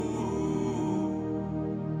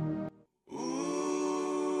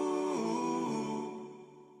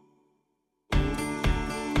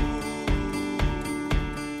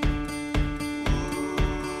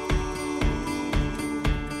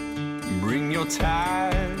your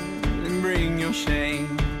tithe and bring your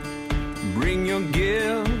shame. Bring your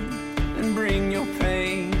guilt and bring your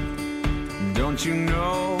pain. Don't you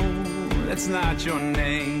know that's not your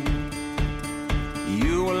name?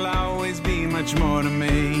 You will always be much more to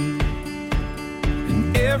me.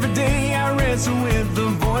 And every day I wrestle with the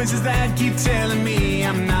voices that keep telling me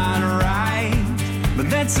I'm not right.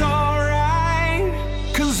 But that's alright,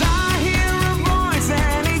 'cause I hear a voice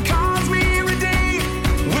and he calls me every day.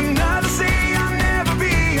 When others say I'll never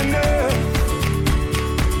be enough.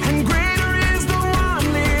 And greater is the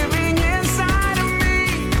one living inside of me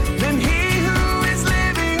than he who is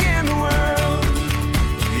living in the world.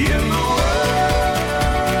 In the world.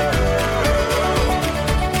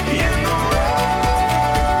 In the world.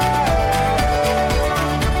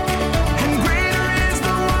 And greater is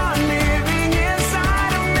the one living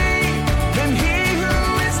inside of me than he who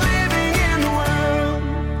is living in the world.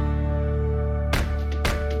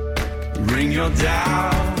 Bring your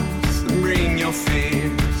doubts and bring your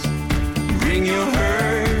fears. Bring your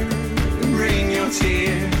hurt and bring your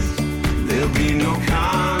tears. There'll be no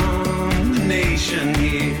condemnation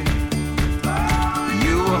here.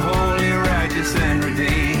 You are holy, righteous, and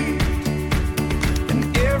redeemed.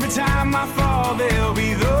 And every time I fall, there'll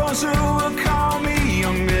be those who will call me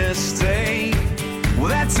a mistake. Well,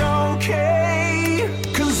 that's okay,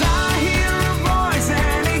 'cause I hear a voice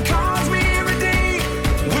and he calls me every day.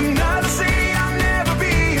 When others say I'll never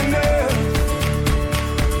be enough.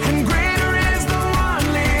 And greater is the one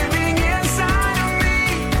living inside of me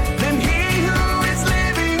than he who is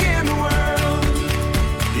living in the world.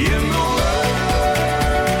 In the world.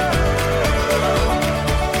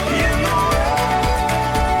 In the world.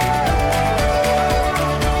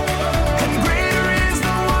 And greater is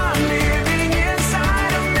the one living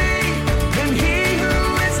inside of me than he who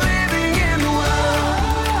is living in the world.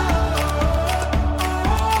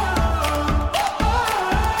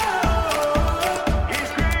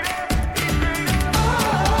 He's greater. He's greater.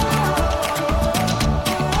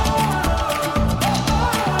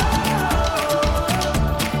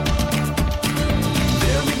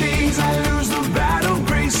 There'll be days I lose the battle.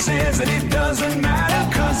 Grace says that it doesn't matter,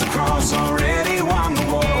 'cause the cross already won the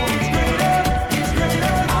war. He's greater. He's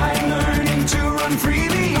greater. I'm learning to run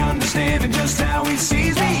freely, understanding just how he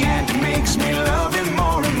sees me, and it makes me love him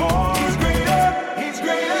more and more. He's greater. He's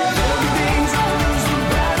greater. There'll be days I lose the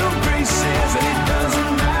battle. Grace says that it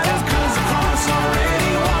doesn't matter, 'cause the cross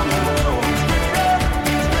already won the war. He's greater.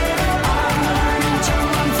 He's greater. I'm learning to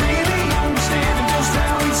run freely, understanding just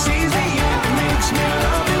how he sees me, and it makes me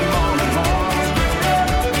love him more and more. He's greater.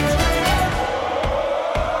 He's greater.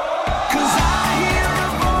 'Cause I hear a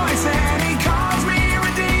voice and he calls me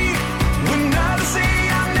every day. When others say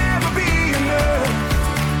I'll never be enough.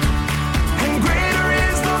 And greater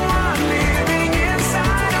is the one living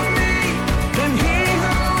inside of me than he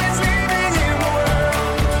who is living in the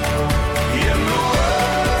world. In the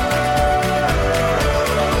world.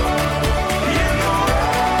 In the world.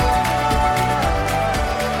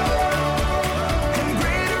 And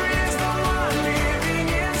greater is the one living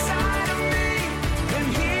inside of me than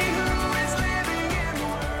he who is living in the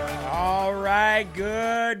world. All right,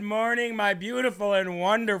 good morning, my beautiful and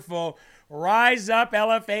wonderful Rise Up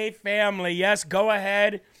LFA family. Yes, go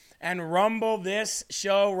ahead and rumble this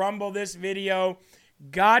show, rumble this video.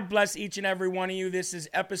 God bless each and every one of you. This is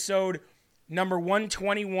episode number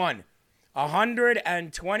 121.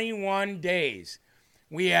 121 days.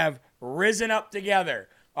 We have risen up together.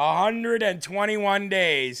 121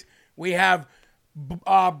 days. We have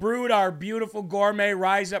brewed our beautiful gourmet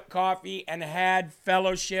Rise Up coffee and had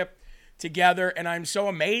fellowship together, and I'm so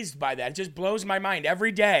amazed by that. It just blows my mind.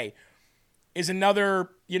 Every day is another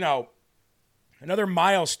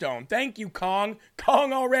milestone. Thank you, Kong.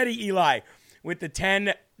 Kong already, Eli, with the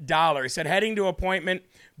 $10. Said heading to appointment,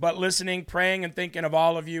 but listening, praying, and thinking of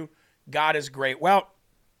all of you. God is great. Well,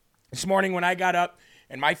 this morning when I got up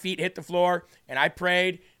and my feet hit the floor and I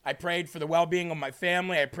prayed for the well-being of my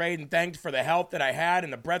family. I prayed and thanked for the health that I had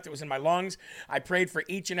and the breath that was in my lungs. I prayed for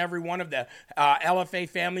each and every one of the LFA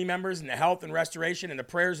family members and the health and restoration and the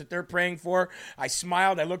prayers that they're praying for. I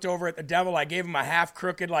smiled. I looked over at the devil. I gave him a half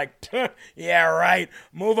crooked, like, yeah, right.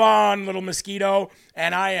 Move on, little mosquito.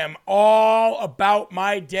 And I am all about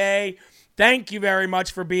my day. Thank you very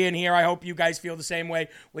much for being here. I hope you guys feel the same way.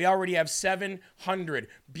 We already have 700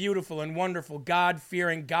 beautiful and wonderful,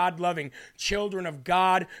 God-fearing, God-loving children of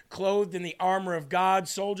God, clothed in the armor of God,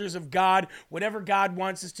 soldiers of God. Whatever God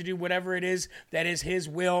wants us to do, whatever it is that is his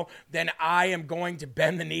will, then I am going to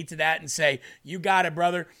bend the knee to that and say, you got it,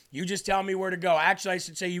 brother. You just tell me where to go. Actually, I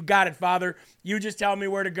should say, you got it, Father. You just tell me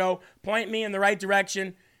where to go. Point me in the right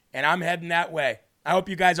direction, and I'm heading that way. I hope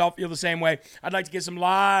you guys all feel the same way. I'd like to get some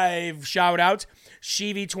live shout-outs.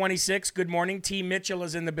 Sheevy26, good morning. T. Mitchell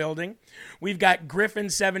is in the building. We've got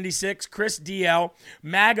Griffin76, Chris DL,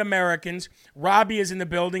 Mag Americans. Robbie is in the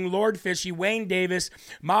building. Lord Fishy, Wayne Davis,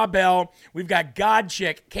 Ma Bell. We've got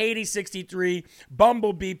Godchick, Katie63,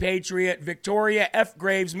 Bumblebee Patriot, Victoria, F.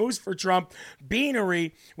 Graves, Moose for Trump,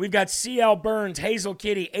 Beanery. We've got CL Burns, Hazel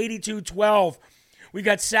Kitty, 8212. We've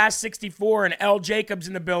got Sass64 and L. Jacobs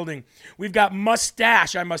in the building. We've got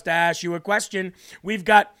Mustache. I must ask you a question. We've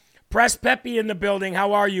got Press Peppy in the building.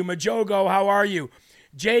 How are you? Majogo, how are you?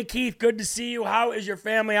 Jay Keith, good to see you. How is your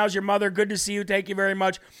family? How's your mother? Good to see you. Thank you very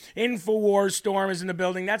much. InfoWars Storm is in the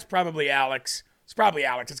building. That's probably Alex. It's probably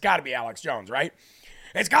Alex. It's got to be Alex Jones, right?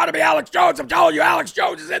 It's got to be Alex Jones. I'm telling you, Alex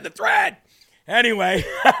Jones is in the thread. Anyway,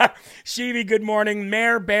 Sheevy, good morning.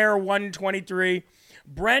 Mayor Bear 123.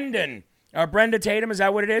 Brenda Tatum, is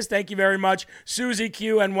that what it is? Thank you very much. Susie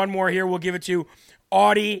Q, and one more here. We'll give it to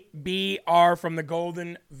Audie BR from the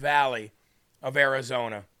Golden Valley of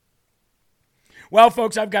Arizona. Well,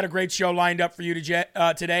 folks, I've got a great show lined up for you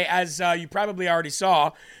today, as you probably already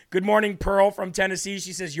saw. Good morning, Pearl from Tennessee.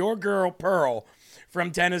 She says, your girl, Pearl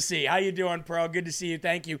from Tennessee. How you doing, Pearl? Good to see you.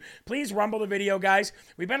 Thank you. Please rumble the video, guys.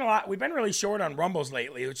 We've been really short on rumbles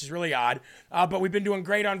lately, which is really odd, but we've been doing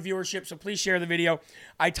great on viewership, so please share the video.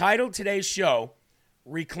 I titled today's show,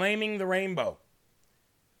 Reclaiming the Rainbow.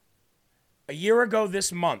 A year ago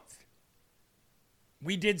this month,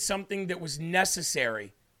 we did something that was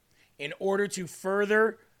necessary in order to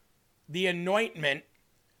further the anointment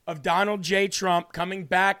of Donald J. Trump coming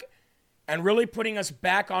back and really putting us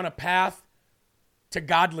back on a path to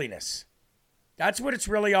godliness. That's what it's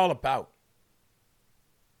really all about.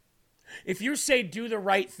 If you say do the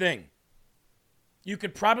right thing, you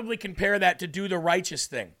could probably compare that to do the righteous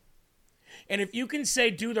thing. And if you can say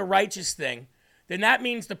do the righteous thing, then that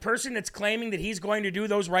means the person that's claiming that he's going to do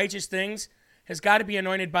those righteous things has got to be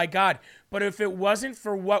anointed by God. But if it wasn't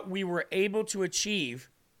for what we were able to achieve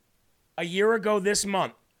a year ago this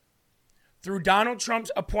month through Donald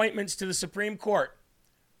Trump's appointments to the Supreme Court,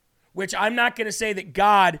 which I'm not going to say that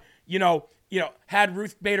God, had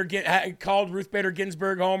called Ruth Bader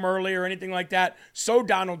Ginsburg home early or anything like that, so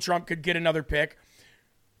Donald Trump could get another pick.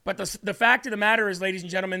 But the fact of the matter is, ladies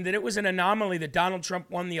and gentlemen, that it was an anomaly that Donald Trump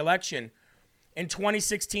won the election in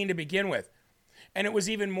 2016 to begin with. And it was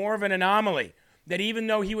even more of an anomaly that even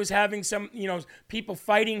though he was having some, people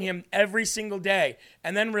fighting him every single day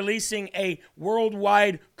and then releasing a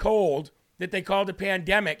worldwide cold that they called a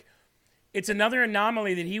pandemic, it's another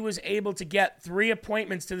anomaly that he was able to get 3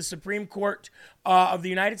 appointments to the Supreme Court of the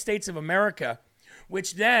United States of America,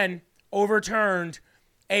 which then overturned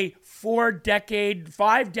a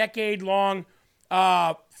 5-decade-long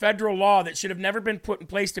federal law that should have never been put in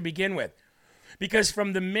place to begin with. Because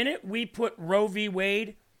from the minute we put Roe v.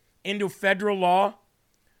 Wade into federal law,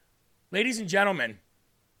 ladies and gentlemen,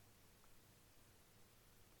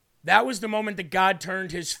 that was the moment that God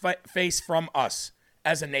turned his face from us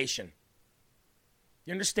as a nation.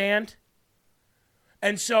 You understand?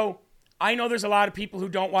 And so I know there's a lot of people who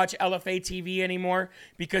don't watch LFA TV anymore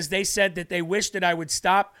because they said that they wish that I would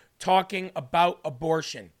stop talking about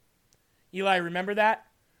abortion. Eli, remember that?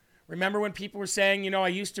 Remember when people were saying, I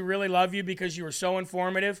used to really love you because you were so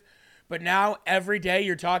informative, but now every day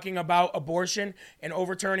you're talking about abortion and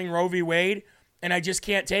overturning Roe v. Wade, and I just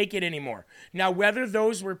can't take it anymore. Now, whether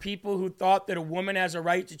those were people who thought that a woman has a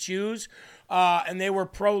right to choose, and they were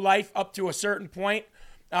pro-life up to a certain point,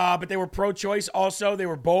 but they were pro-choice also, they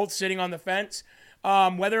were both sitting on the fence,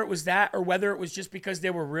 whether it was that or whether it was just because they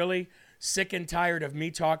were really sick and tired of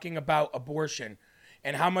me talking about abortion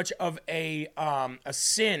and how much of a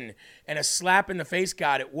sin and a slap in the face,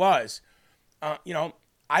 God, it was. I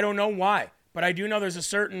don't know why, but I do know there's a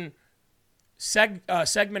certain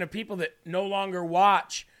segment of people that no longer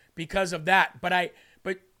watch because of that. But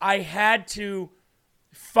I had to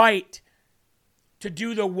fight to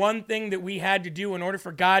do the one thing that we had to do in order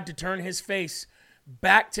for God to turn his face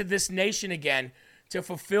back to this nation again, to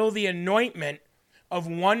fulfill the anointment of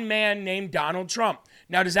one man named Donald Trump.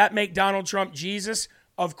 Now, does that make Donald Trump Jesus?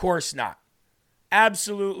 Of course not.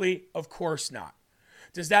 Absolutely, of course not.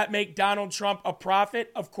 Does that make Donald Trump a prophet?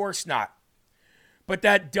 Of course not. But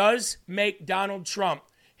that does make Donald Trump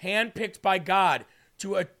handpicked by God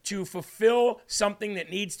to fulfill something that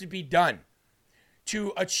needs to be done,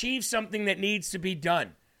 to achieve something that needs to be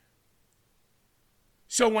done.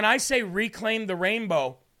 So when I say reclaim the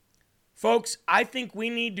rainbow, folks, I think we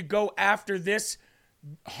need to go after this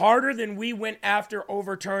harder than we went after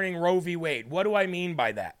overturning Roe v. Wade. What do I mean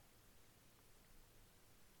by that?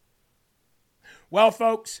 Well,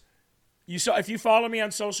 folks, if you follow me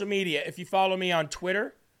on social media, if you follow me on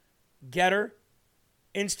Twitter, Getter,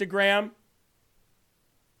 Instagram,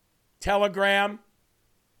 Telegram,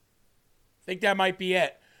 I think that might be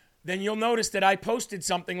it, then you'll notice that I posted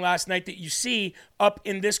something last night that you see up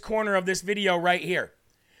in this corner of this video right here.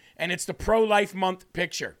 And it's the Pro-Life Month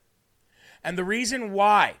picture. And the reason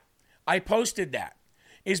why I posted that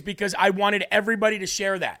is because I wanted everybody to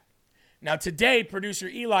share that. Now today, producer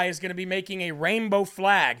Eli is going to be making a rainbow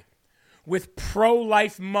flag with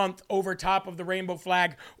Pro-Life Month over top of the rainbow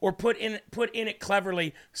flag, or put in it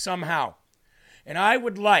cleverly somehow. And I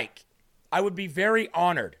would be very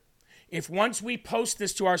honored if once we post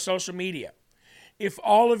this to our social media, if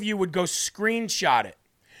all of you would go screenshot it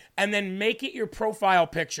and then make it your profile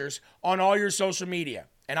pictures on all your social media.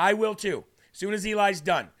 And I will too, as soon as Eli's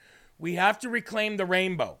done. We have to reclaim the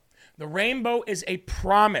rainbow. The rainbow is a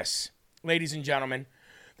promise, ladies and gentlemen.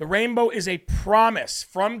 The rainbow is a promise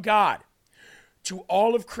from God to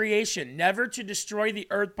all of creation, never to destroy the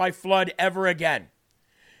earth by flood ever again.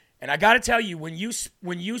 And I got to tell you, when you see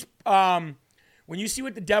what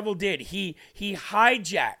the devil did, he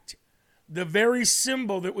hijacked the very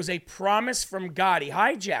symbol that was a promise from God. He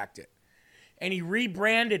hijacked it and he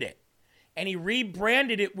rebranded it. And he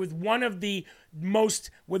rebranded it with one of the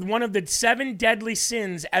 7 deadly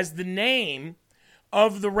sins as the name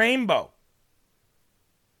of the rainbow.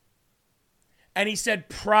 And he said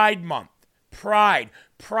Pride Month. Pride.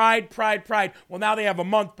 Well, now they have a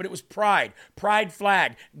month, but it was pride. Pride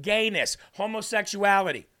flag, gayness,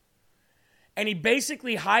 homosexuality. And he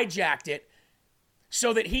basically hijacked it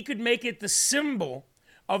so that he could make it the symbol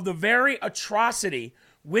of the very atrocity,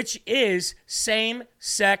 which is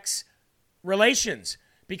same-sex relations.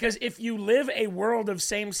 Because if you live a world of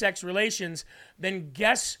same-sex relations, then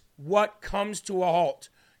guess what comes to a halt?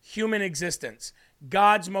 Human existence.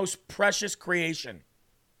 God's most precious creation.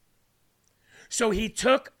 So he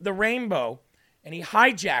took the rainbow and he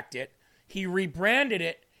hijacked it. He rebranded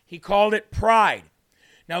it. He called it Pride.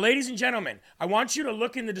 Now, ladies and gentlemen, I want you to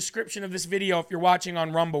look in the description of this video if you're watching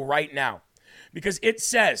on Rumble right now, because it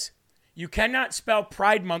says you cannot spell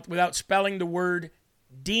Pride Month without spelling the word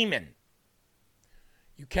demon.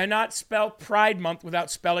 You cannot spell Pride Month without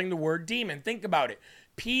spelling the word demon. Think about it.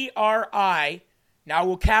 P-R-I, now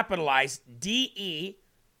we'll capitalize, D-E,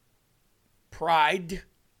 pride.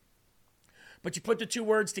 But you put the two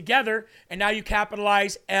words together, and now you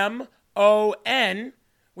capitalize M-O-N,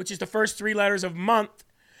 which is the first 3 letters of month,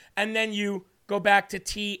 and then you go back to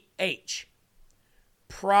T-H.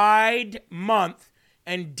 Pride Month,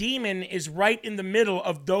 and demon is right in the middle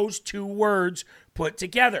of those 2 words put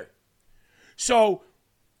together. So,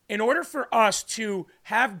 in order for us to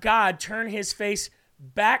have God turn his face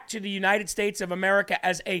back to the United States of America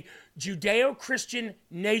as a Judeo-Christian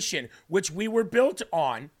nation, which we were built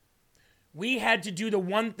on, we had to do the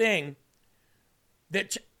one thing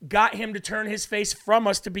that got him to turn his face from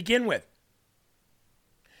us to begin with.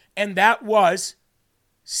 And that was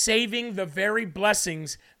saving the very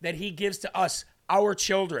blessings that he gives to us, our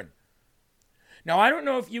children. Now, I don't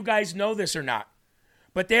know if you guys know this or not,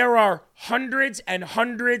 but there are hundreds and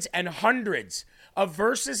hundreds and hundreds of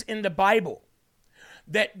verses in the Bible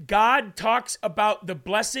that God talks about the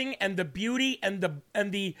blessing and the beauty and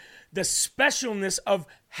the specialness of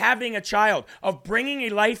having a child, of bringing a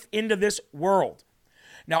life into this world.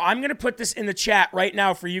 Now, I'm going to put this in the chat right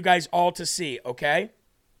now for you guys all to see, okay?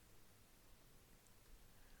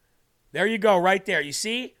 There you go, right there. You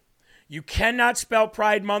see? You cannot spell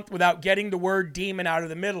Pride Month without getting the word demon out of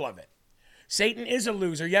the middle of it. Satan is a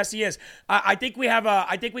loser. Yes, he is. I think we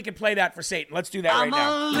can play that for Satan. Let's do that right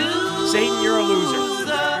now. Satan, you're a loser.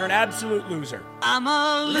 You're an absolute loser. I'm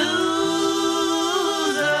a loser,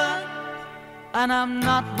 and I'm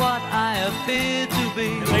not what I appear to be.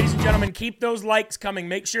 And ladies and gentlemen, keep those likes coming.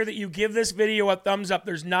 Make sure that you give this video a thumbs up.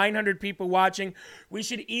 There's 900 people watching. We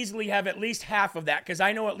should easily have at least half of that, because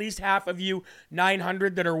I know at least half of you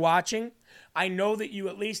 900 that are watching. I know that you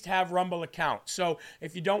at least have Rumble accounts. So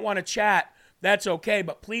if you don't want to chat, that's okay,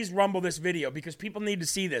 but please Rumble this video, because people need to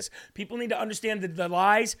see this. People need to understand the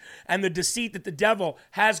lies and the deceit that the devil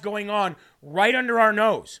has going on right under our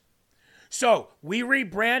nose. So we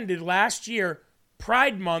rebranded last year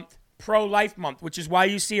Pride Month, Pro-Life Month, which is why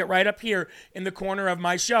you see it right up here in the corner of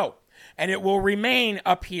my show. And it will remain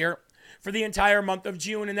up here for the entire month of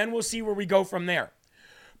June, and then we'll see where we go from there.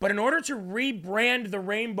 But in order to rebrand the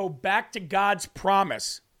rainbow back to God's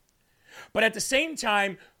promise, but at the same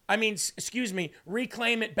time,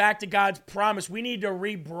 reclaim it back to God's promise, we need to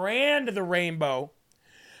rebrand the rainbow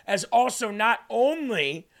as also not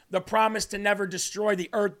only the promise to never destroy the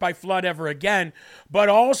earth by flood ever again, but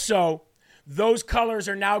also those colors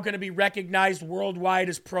are now going to be recognized worldwide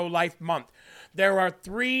as pro-life month. There are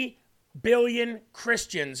 3 billion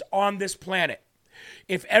Christians on this planet.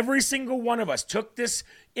 If every single one of us took this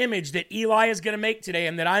image that Eli is going to make today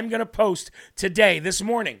and that I'm going to post today, this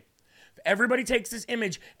morning, if everybody takes this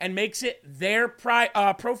image and makes it their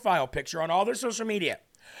profile picture on all their social media,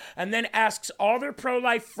 and then asks all their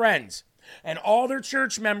pro-life friends and all their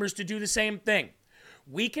church members to do the same thing,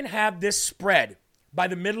 we can have this spread by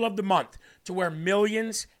the middle of the month to where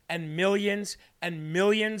millions and millions and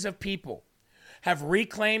millions of people have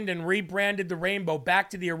reclaimed and rebranded the rainbow back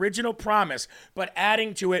to the original promise, but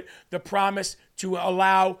adding to it the promise to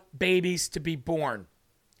allow babies to be born.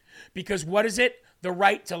 Because what is it? The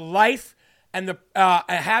right to life and the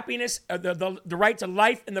happiness, the right to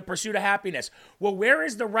life and the pursuit of happiness. Well, where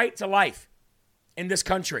is the right to life in this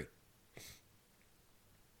country?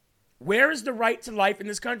 Where is the right to life in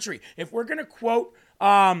this country? If we're going to quote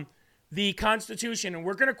the Constitution and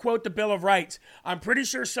we're going to quote the Bill of Rights, I'm pretty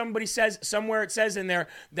sure somebody says, somewhere it says in there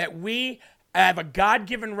that we have a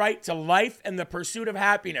God-given right to life and the pursuit of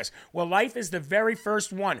happiness. Well, life is the very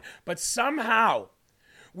first one. But somehow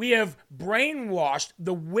we have brainwashed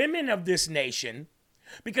the women of this nation,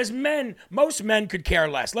 because most men could care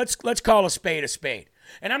less. Let's call a spade a spade.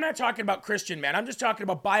 And I'm not talking about Christian men. I'm just talking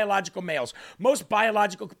about biological males. Most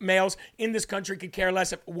biological males in this country could care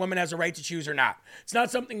less if a woman has a right to choose or not. It's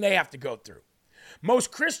not something they have to go through.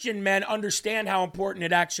 Most Christian men understand how important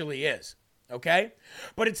it actually is, okay?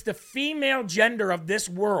 But it's the female gender of this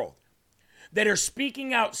world that are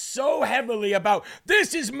speaking out so heavily about,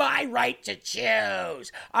 this is my right to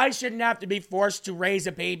choose. I shouldn't have to be forced to raise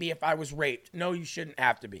a baby if I was raped. No, you shouldn't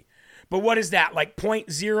have to be. But what is that, like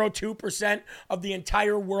 0.02% of the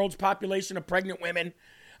entire world's population of pregnant women?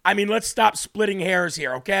 I mean, let's stop splitting hairs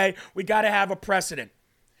here, okay? We got to have a precedent.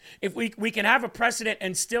 If we can have a precedent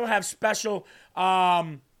and still have special,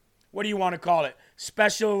 what do you want to call it?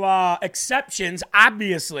 Special exceptions,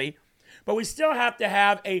 obviously, but we still have to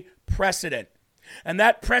have a precedent. And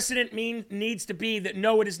that precedent needs to be that,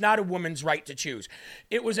 no, it is not a woman's right to choose.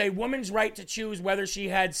 It was a woman's right to choose whether she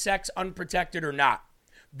had sex unprotected or not.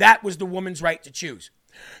 That was the woman's right to choose.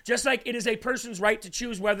 Just like it is a person's right to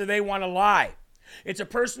choose whether they want to lie. It's a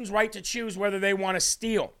person's right to choose whether they want to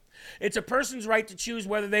steal. It's a person's right to choose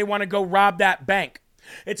whether they want to go rob that bank.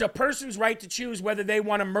 It's a person's right to choose whether they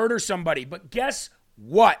want to murder somebody. But guess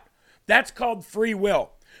what? That's called free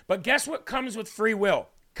will. But guess what comes with free will?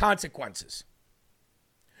 Consequences.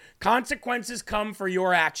 Consequences come for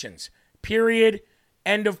your actions. Period.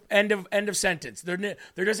 End of sentence. There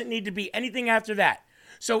doesn't need to be anything after that.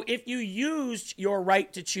 So if you used your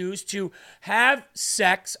right to choose to have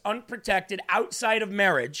sex unprotected outside of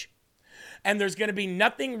marriage, and there's going to be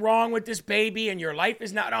nothing wrong with this baby and your life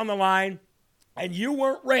is not on the line, and you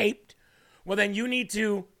weren't raped, well, then you need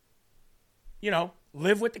to,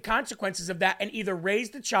 live with the consequences of that and either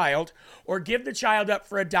raise the child or give the child up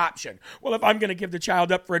for adoption. Well, if I'm going to give the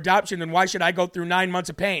child up for adoption, then why should I go through 9 months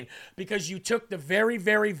of pain? Because you took the very,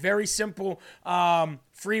 very, very simple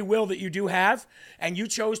free will that you do have, and you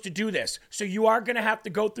chose to do this. So you are going to have to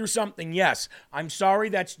go through something. Yes, I'm sorry.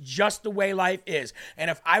 That's just the way life is. And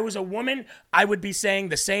if I was a woman, I would be saying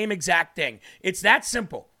the same exact thing. It's that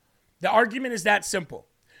simple. The argument is that simple.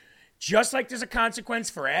 Just like there's a consequence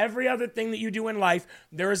for every other thing that you do in life,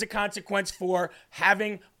 there is a consequence for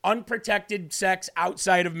having unprotected sex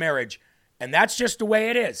outside of marriage. And that's just the way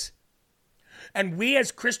it is. And we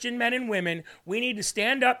as Christian men and women, we need to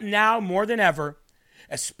stand up now more than ever,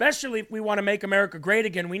 especially if we want to make America great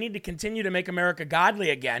again. We need to continue to make America godly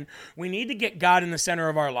again. We need to get God in the center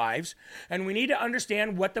of our lives. And we need to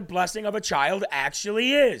understand what the blessing of a child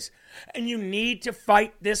actually is. And you need to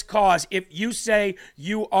fight this cause if you say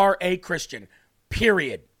you are a Christian,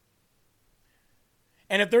 period.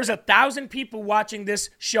 And if there's 1,000 people watching this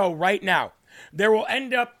show right now, there will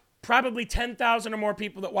end up probably 10,000 or more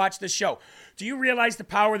people that watch this show. Do you realize the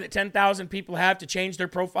power that 10,000 people have to change their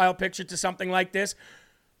profile picture to something like this?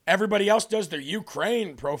 Everybody else does their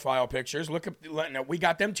Ukraine profile pictures. Look, we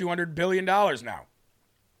got them $200 billion now.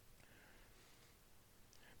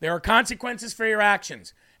 There are consequences for your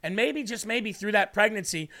actions. And maybe, just maybe, through that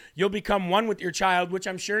pregnancy, you'll become one with your child, which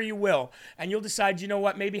I'm sure you will. And you'll decide, you know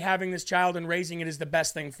what, maybe having this child and raising it is the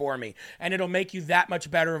best thing for me. And it'll make you that much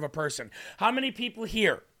better of a person. How many people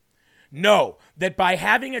here know that by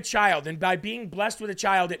having a child and by being blessed with a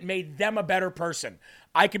child, it made them a better person?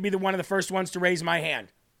 I could be one of the first ones to raise my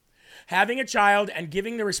hand. Having a child and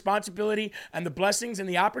giving the responsibility and the blessings and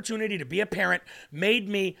the opportunity to be a parent made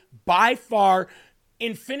me, by far,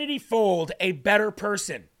 infinity-fold a better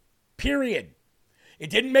person. Period. It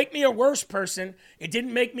didn't make me a worse person. It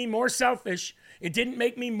didn't make me more selfish. It didn't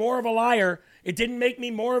make me more of a liar. It didn't make me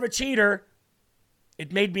more of a cheater.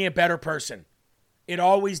 It made me a better person. It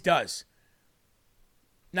always does.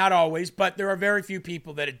 Not always, but there are very few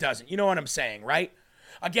people that it doesn't. You know what I'm saying, right?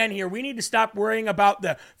 Again, here, we need to stop worrying about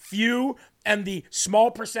the few and the small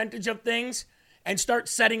percentage of things and start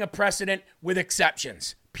setting a precedent with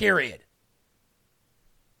exceptions, period.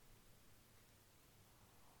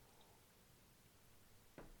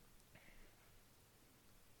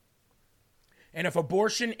 And if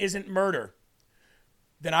abortion isn't murder,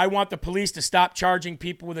 then I want the police to stop charging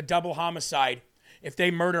people with a double homicide if they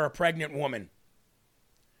murder a pregnant woman.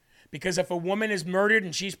 Because if a woman is murdered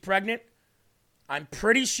and she's pregnant, I'm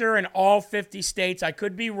pretty sure in all 50 states, I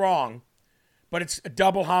could be wrong, but it's a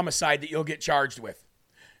double homicide that you'll get charged with.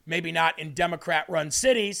 Maybe not in Democrat-run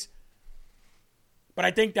cities, but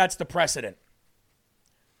I think that's the precedent.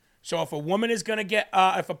 So if a woman is going to get,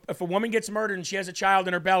 if a woman gets murdered and she has a child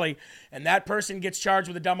in her belly, and that person gets charged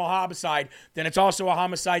with a double homicide, then it's also a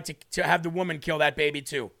homicide to have the woman kill that baby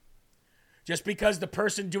too. Just because the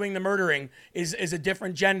person doing the murdering is a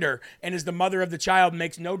different gender and is the mother of the child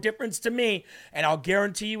makes no difference to me, and I'll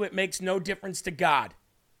guarantee you it makes no difference to God.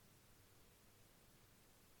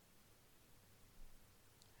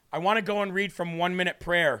 I want to go and read from 1 Minute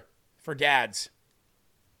Prayer for Dads.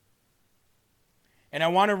 And I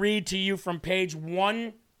want to read to you from page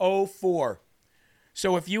 104.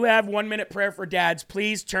 So if you have 1 Minute Prayer for Dads,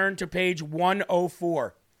 please turn to page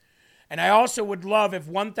 104. And I also would love if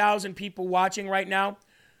 1,000 people watching right now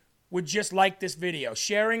would just like this video.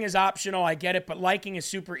 Sharing is optional, I get it, but liking is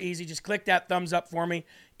super easy. Just click that thumbs up for me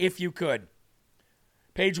if you could.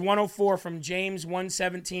 Page 104 from James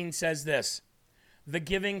 1:17 says this: The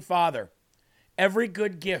giving Father, every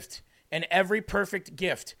good gift and every perfect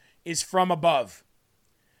gift is from above,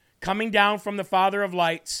 coming down from the Father of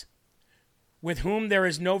lights, with whom there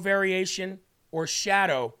is no variation or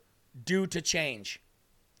shadow due to change.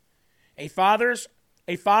 A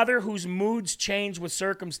father whose moods change with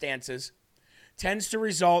circumstances tends to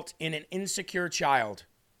result in an insecure child.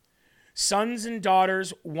 Sons and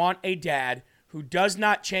daughters want a dad who does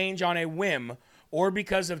not change on a whim or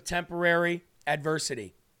because of temporary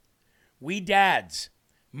adversity. We dads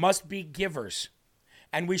must be givers,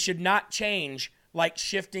 and we should not change like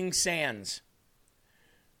shifting sands.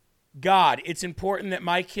 God, it's important that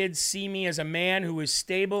my kids see me as a man who is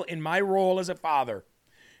stable in my role as a father,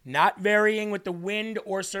 not varying with the wind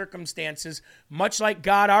or circumstances, much like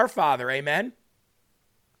God our Father, amen?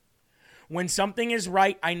 When something is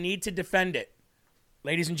right, I need to defend it.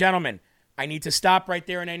 Ladies and gentlemen, I need to stop right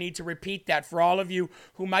there, and I need to repeat that for all of you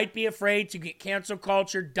who might be afraid to get cancel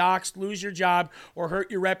culture, doxxed, lose your job, or hurt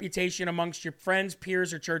your reputation amongst your friends,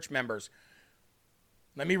 peers, or church members.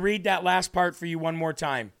 Let me read that last part for you one more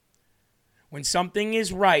time. When something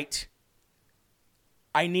is right,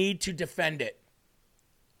 I need to defend it.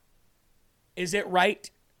 Is it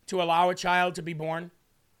right to allow a child to be born?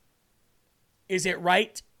 Is it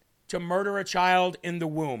right to murder a child in the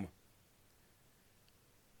womb?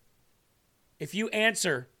 If you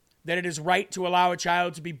answer that it is right to allow a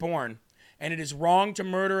child to be born, and it is wrong to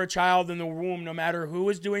murder a child in the womb no matter who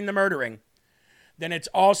is doing the murdering, then it's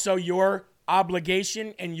also your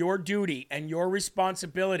obligation and your duty and your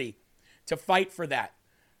responsibility to fight for that.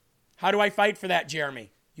 How do I fight for that,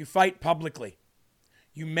 Jeremy? You fight publicly.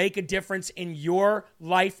 You make a difference in your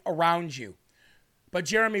life around you. But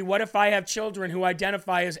Jeremy, what if I have children who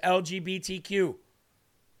identify as LGBTQ?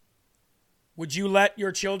 Would you let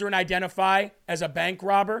your children identify as a bank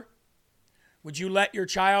robber? Would you let your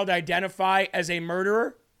child identify as a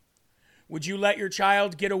murderer? Would you let your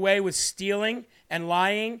child get away with stealing and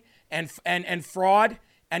lying and fraud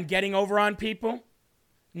and getting over on people?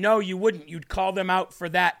 No, you wouldn't. You'd call them out for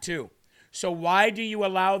that too. So why do you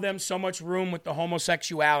allow them so much room with the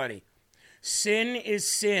homosexuality? Sin is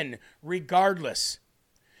sin, regardless.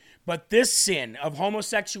 But this sin of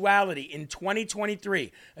homosexuality in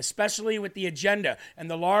 2023, especially with the agenda and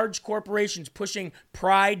the large corporations pushing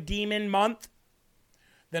priDEMONth,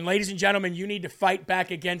 then ladies and gentlemen, you need to fight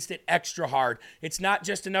back against it extra hard. It's not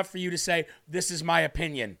just enough for you to say, this is my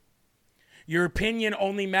opinion. Your opinion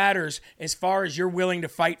only matters as far as you're willing to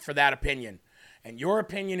fight for that opinion. And your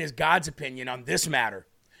opinion is God's opinion on this matter.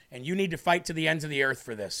 And you need to fight to the ends of the earth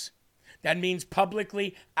for this. That means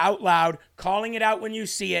publicly, out loud, calling it out when you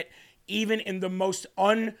see it, even in the most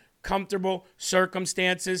uncomfortable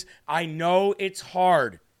circumstances. I know it's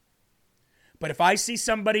hard. But if I see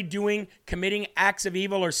somebody committing acts of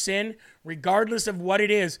evil or sin, regardless of what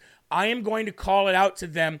it is, I am going to call it out to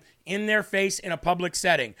them in their face in a public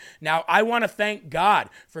setting. Now, I want to thank God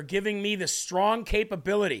for giving me the strong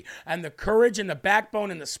capability and the courage and the backbone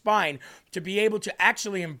and the spine to be able to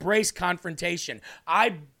actually embrace confrontation.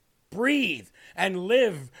 I breathe and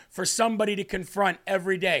live for somebody to confront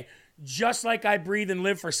every day, just like I breathe and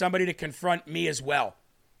live for somebody to confront me as well.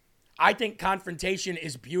 I think confrontation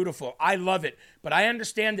is beautiful. I love it, but I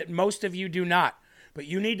understand that most of you do not. But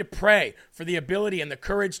you need to pray for the ability and the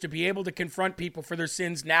courage to be able to confront people for their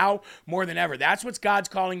sins now more than ever. That's what God's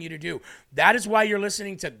calling you to do. That is why you're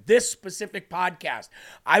listening to this specific podcast.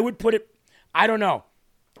 I would put it, I don't know.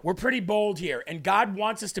 We're pretty bold here, and God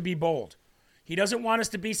wants us to be bold. He doesn't want us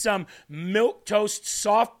to be some milquetoast,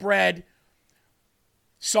 soft bread,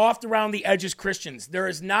 soft around the edges Christians. There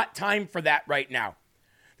is not time for that right now.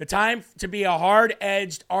 The time to be a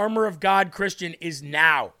hard-edged, armor of God Christian is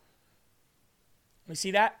now. Let me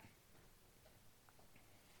see that.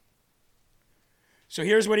 So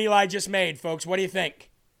here's what Eli just made, folks. What do you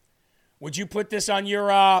think? Would you put this on your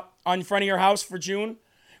on front of your house for June?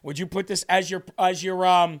 Would you put this as your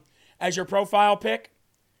profile pic?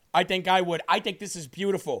 I think I would. I think this is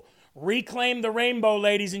beautiful. Reclaim the rainbow,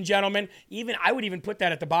 ladies and gentlemen. I would even put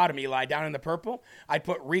that at the bottom, Eli, down in the purple. I'd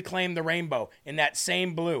put reclaim the rainbow in that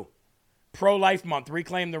same blue. Pro-life month,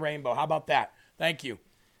 reclaim the rainbow. How about that? Thank you.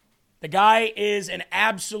 The guy is an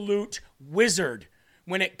absolute wizard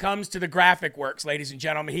when it comes to the graphic works, ladies and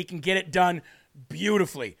gentlemen. He can get it done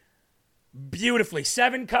beautifully. Beautifully.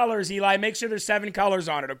 7 colors, Eli. Make sure there's 7 colors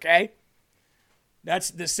on it, okay?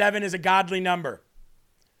 The 7 is a godly number.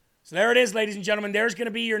 So there it is, ladies and gentlemen. There's going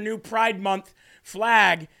to be your new Pride Month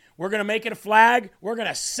flag. We're going to make it a flag. We're going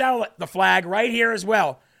to sell the flag right here as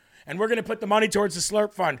well. And we're going to put the money towards the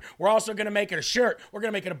Slurp Fund. We're also going to make it a shirt. We're going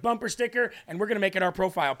to make it a bumper sticker. And we're going to make it our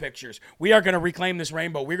profile pictures. We are going to reclaim this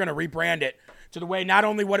rainbow. We're going to rebrand it to the way not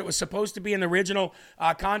only what it was supposed to be in the original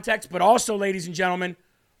context, but also, ladies and gentlemen,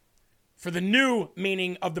 for the new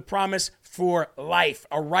meaning of the promise for life,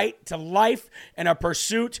 a right to life and a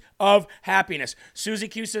pursuit of happiness. Susie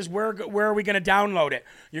Q says, where are we going to download it?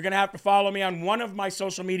 You're going to have to follow me on one of my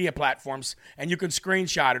social media platforms, and you can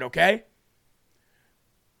screenshot it, okay?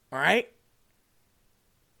 All right?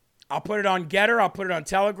 I'll put it on Getter. I'll put it on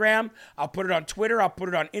Telegram. I'll put it on Twitter. I'll put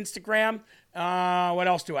it on Instagram. What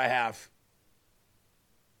else do I have?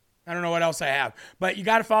 I don't know what else I have. But you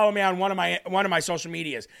got to follow me on one of my social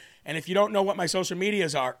medias. And if you don't know what my social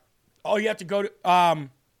medias are, all you have to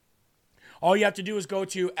do is go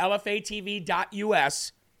to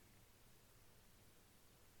lfatv.us.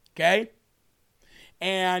 Okay?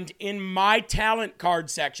 And in my talent card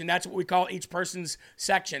section, that's what we call each person's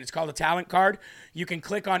section. It's called a talent card. You can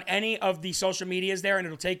click on any of the social medias there, and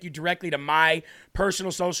it'll take you directly to my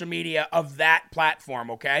personal social media of that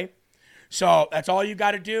platform, okay? So that's all you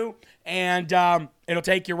got to do, and it'll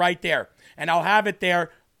take you right there. And I'll have it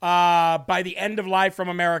there by the end of Live from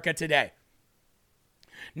America today.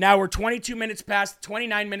 Now we're 29 minutes past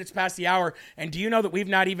the hour, and do you know that we've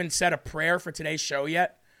not even said a prayer for today's show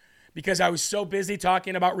yet? Because I was so busy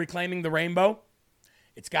talking about reclaiming the rainbow.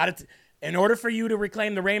 In order for you to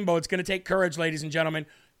reclaim the rainbow, it's going to take courage, ladies and gentlemen.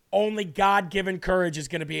 Only God-given courage is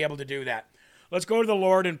going to be able to do that. Let's go to the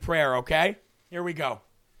Lord in prayer, okay? Here we go.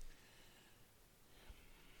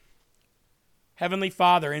 Heavenly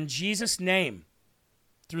Father, in Jesus' name,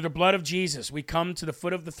 through the blood of Jesus, we come to the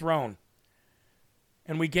foot of the throne.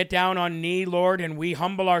 And we get down on knee, Lord, and we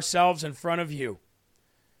humble ourselves in front of you.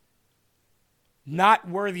 Not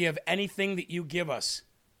worthy of anything that you give us,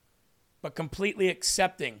 but completely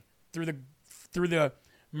accepting through the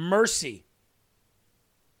mercy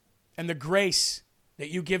and the grace that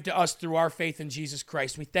you give to us through our faith in Jesus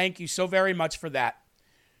Christ. We thank you so very much for that.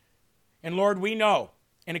 And Lord, we know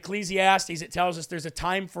in Ecclesiastes it tells us there's a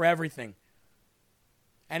time for everything.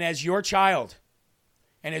 And as your child,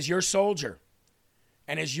 and as your soldier,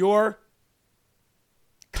 and as your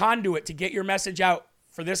conduit to get your message out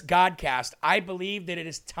for this Godcast, I believe that it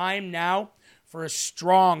is time now for a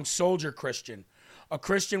strong soldier Christian, a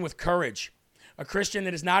Christian with courage, a Christian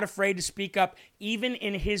that is not afraid to speak up even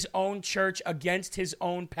in his own church against his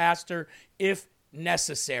own pastor if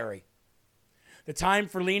necessary. The time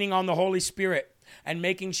for leaning on the Holy Spirit and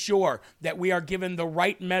making sure that we are given the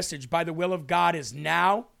right message by the will of God is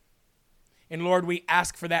now. And Lord, we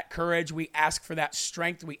ask for that courage. We ask for that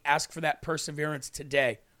strength. We ask for that perseverance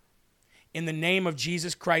today. In the name of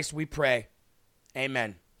Jesus Christ, we pray.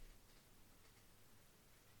 Amen.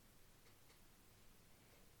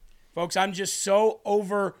 Folks, I'm just so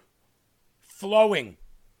overflowing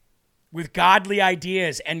with godly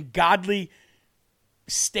ideas and godly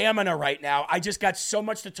stamina right now. I just got so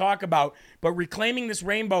much to talk about. But reclaiming this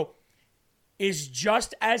rainbow, is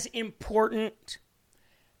just as important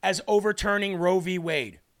as overturning Roe v.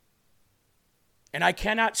 Wade. And I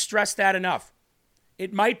cannot stress that enough.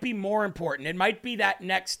 It might be more important. It might be that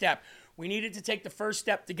next step. We needed to take the first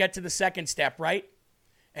step to get to the second step, right?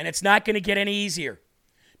 And it's not going to get any easier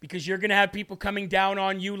because you're going to have people coming down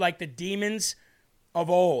on you like the demons of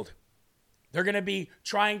old. They're going to be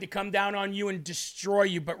trying to come down on you and destroy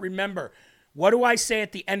you. But remember, what do I say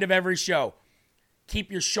at the end of every show?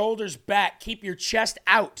 Keep your shoulders back. Keep your chest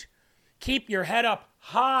out. Keep your head up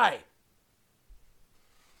high.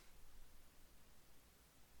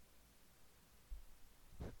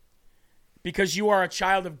 Because you are a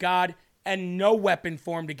child of God and no weapon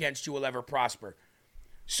formed against you will ever prosper.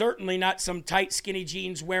 Certainly not some tight, skinny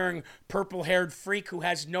jeans wearing purple-haired freak who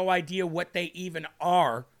has no idea what they even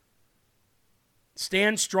are.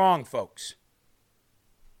 Stand strong, folks.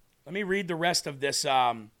 Let me read the rest of this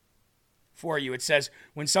for you. It says,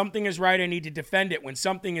 when something is right, I need to defend it. When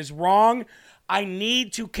something is wrong, I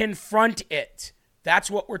need to confront it. That's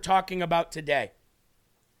what we're talking about today.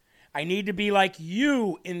 I need to be like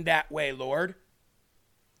you in that way, Lord.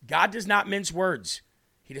 God does not mince words.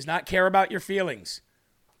 He does not care about your feelings.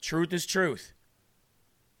 Truth is truth.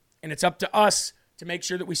 And it's up to us to make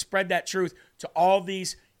sure that we spread that truth to all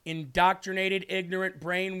these indoctrinated, ignorant,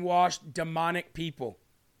 brainwashed, demonic people.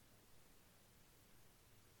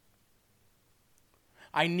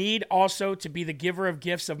 I need also to be the giver of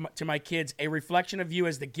gifts to my kids, a reflection of you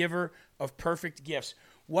as the giver of perfect gifts.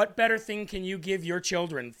 What better thing can you give your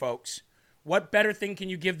children, folks? What better thing can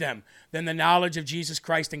you give them than the knowledge of Jesus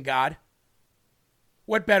Christ and God?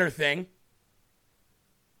 What better thing?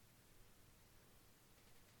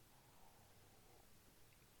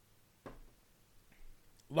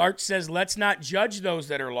 Larch says, let's not judge those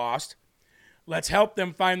that are lost. Let's help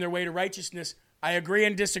them find their way to righteousness. I agree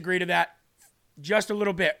and disagree to that just a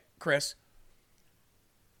little bit, Chris.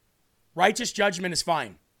 Righteous judgment is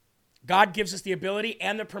fine. God gives us the ability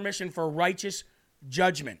and the permission for righteous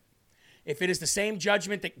judgment. If it is the same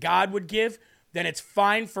judgment that God would give, then it's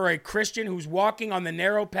fine for a Christian who's walking on the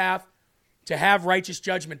narrow path to have righteous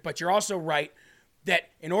judgment. But you're also right that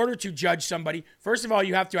in order to judge somebody, first of all,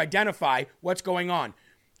 you have to identify what's going on.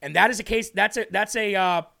 And that is a case, that's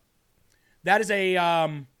a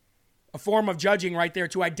form of judging right there.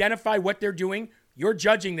 To identify what they're doing, you're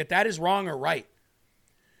judging that is wrong or right.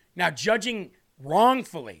 Now, judging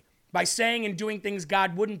wrongfully by saying and doing things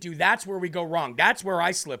God wouldn't do, that's where we go wrong. That's where I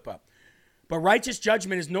slip up. But righteous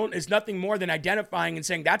judgment is nothing more than identifying and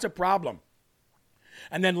saying that's a problem.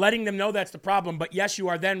 And then letting them know that's the problem. But yes, you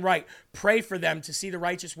are then right. Pray for them to see the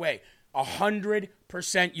righteous way.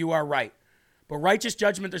 100% you are right. But righteous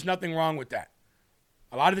judgment, there's nothing wrong with that.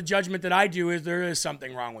 A lot of the judgment that I do there is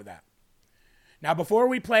something wrong with that. Now, before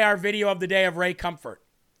we play our video of the day of Ray Comfort,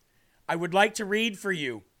 I would like to read for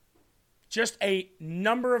you just a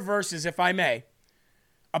number of verses, if I may,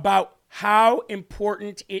 about how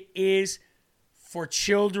important it is for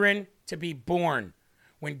children to be born.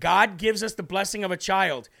 When God gives us the blessing of a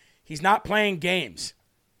child, he's not playing games.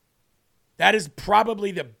 That is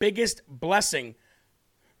probably the biggest blessing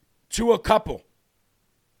to a couple,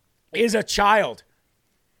 is a child.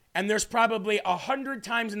 And there's probably 100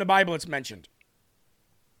 times in the Bible it's mentioned.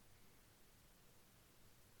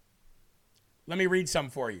 Let me read some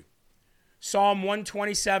for you. Psalm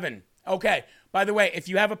 127. Okay, by the way, if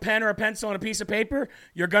you have a pen or a pencil and a piece of paper,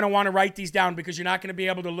 you're going to want to write these down because you're not going to be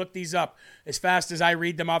able to look these up as fast as I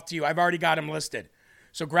read them off to you. I've already got them listed.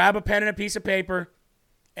 So grab a pen and a piece of paper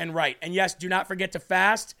and write. And yes, do not forget to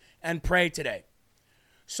fast and pray today.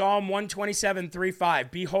 Psalm 127:3-5.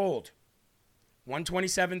 Behold,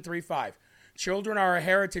 127:3-5. Children are a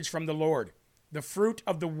heritage from the Lord, the fruit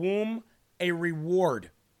of the womb a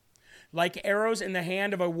reward. Like arrows in the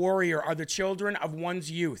hand of a warrior are the children of one's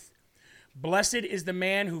youth. Blessed is the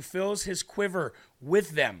man who fills his quiver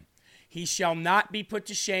with them. He shall not be put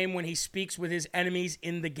to shame when he speaks with his enemies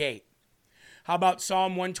in the gate. How about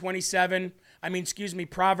Proverbs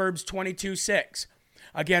 22:6.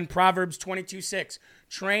 Again, Proverbs 22:6.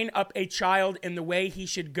 Train up a child in the way he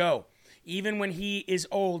should go. Even when he is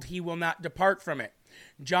old, he will not depart from it.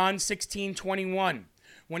 John 16:21.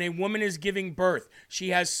 When a woman is giving birth, she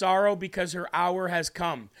has sorrow because her hour has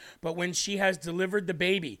come. But when she has delivered the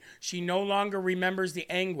baby, she no longer remembers the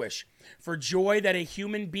anguish for joy that a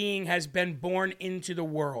human being has been born into the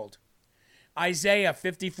world. Isaiah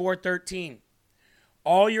 54:13.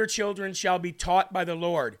 All your children shall be taught by the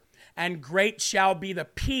Lord, and great shall be the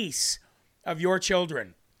peace of your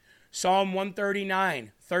children. Psalm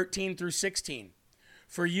 139:13-16.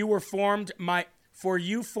 For you formed my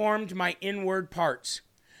inward parts.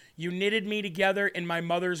 You knitted me together in my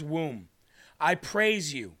mother's womb. I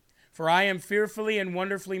praise you, for I am fearfully and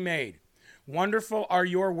wonderfully made. Wonderful are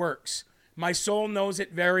your works. My soul knows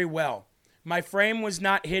it very well. My frame was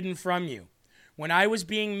not hidden from you. When I was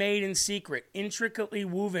being made in secret, intricately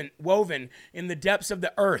woven in the depths of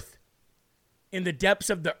the earth,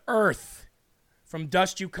 from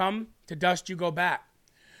dust you come, to dust you go back.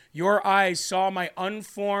 Your eyes saw my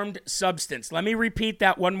unformed substance. Let me repeat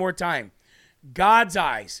that one more time. God's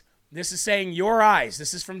eyes. This is saying your eyes.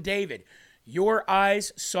 This is from David. Your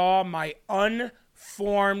eyes saw my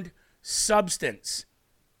unformed substance.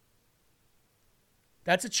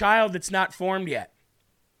 That's a child that's not formed yet.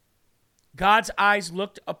 God's eyes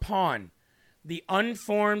looked upon the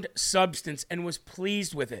unformed substance and was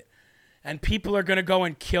pleased with it. And people are going to go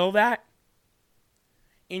and kill that?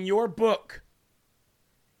 In your book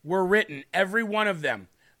were written, every one of them,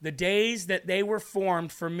 the days that they were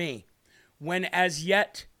formed for me, when as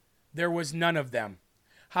yet there was none of them.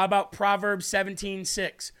 How about Proverbs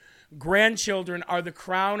 17:6? Grandchildren are the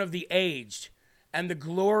crown of the aged, and the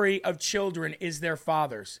glory of children is their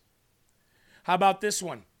fathers. How about this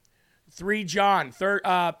one? 3 John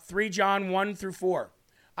 1 through 4.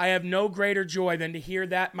 I have no greater joy than to hear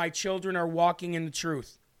that my children are walking in the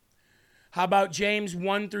truth. How about James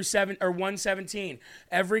 1:17?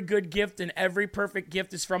 Every good gift and every perfect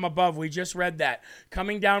gift is from above. We just read that.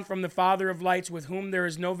 Coming down from the Father of lights, with whom there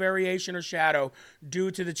is no variation or shadow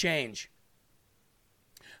due to the change.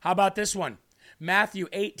 How about this one? Matthew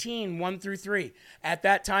 18:1 through 3. At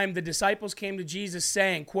that time, the disciples came to Jesus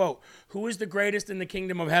saying, quote, who is the greatest in the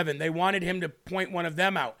kingdom of heaven? They wanted him to point one of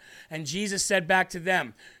them out. And Jesus said back to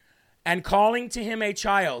them, and calling to him a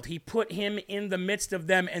child, he put him in the midst of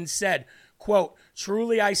them and said, quote,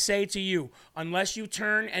 truly I say to you, unless you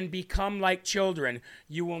turn and become like children,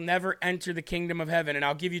 you will never enter the kingdom of heaven. And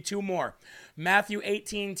I'll give you 2 more. Matthew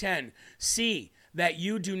 18:10. See that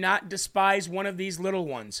you do not despise one of these little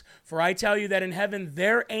ones. For I tell you that in heaven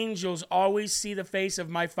their angels always see the face of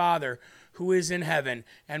my Father who is in heaven.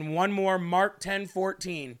 And one more, Mark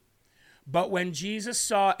 10:14. But when Jesus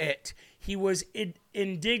saw it, he was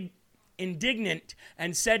indignant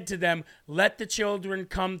and said to them, let the children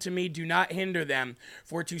come to me, do not hinder them,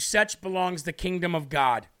 for to such belongs the kingdom of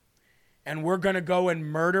God. And we're going to go and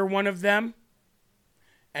murder one of them?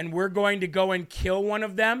 And we're going to go and kill one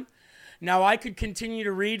of them? Now, I could continue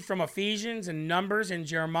to read from Ephesians and Numbers and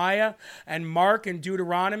Jeremiah and Mark and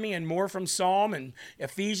Deuteronomy and more from Psalm and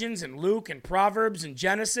Ephesians and Luke and Proverbs and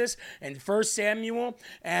Genesis and 1 Samuel.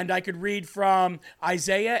 And I could read from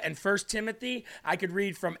Isaiah and 1 Timothy. I could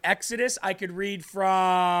read from Exodus. I could read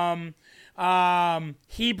from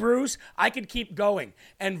Hebrews. I could keep going.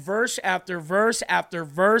 And verse after verse after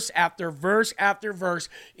verse after verse after verse,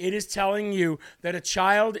 it is telling you that a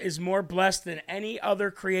child is more blessed than any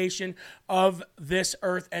other creation of this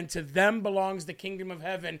earth, and to them belongs the kingdom of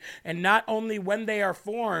heaven. And not only when they are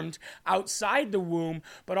formed outside the womb,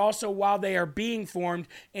 but also while they are being formed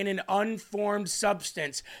in an unformed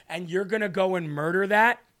substance. And you're going to go and murder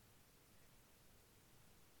that?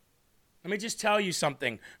 Let me just tell you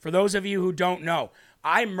something. For those of you who don't know,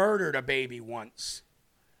 I murdered a baby once.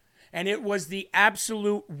 And it was the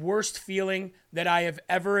absolute worst feeling that I have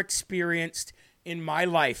ever experienced in my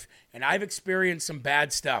life. And I've experienced some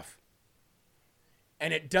bad stuff.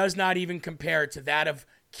 And it does not even compare to that of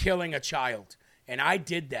killing a child. And I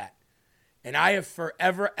did that. And I have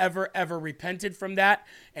forever, ever, ever repented from that.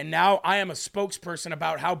 And now I am a spokesperson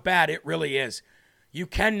about how bad it really is. You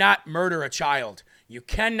cannot murder a child. You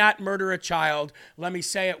cannot murder a child. Let me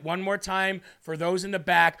say it one more time for those in the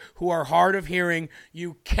back who are hard of hearing.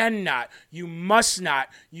 You cannot, you must not,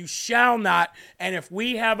 you shall not, and if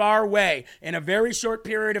we have our way in a very short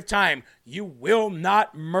period of time, you will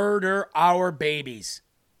not murder our babies.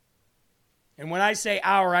 And when I say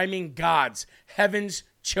our, I mean God's, heaven's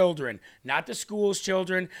children, not the school's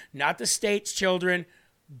children, not the state's children,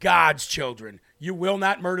 God's children. You will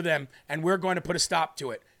not murder them, and we're going to put a stop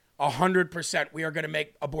to it. 100%, we are going to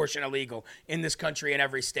make abortion illegal in this country in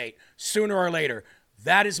every state, sooner or later.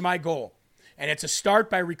 That is my goal. And it's a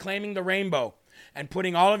start by reclaiming the rainbow and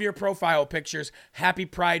putting all of your profile pictures, Happy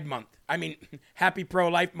Happy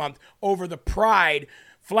Pro-Life Month, over the pride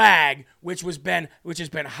flag, which has been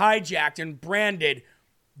hijacked and branded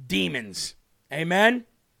demons. Amen?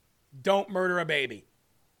 Don't murder a baby.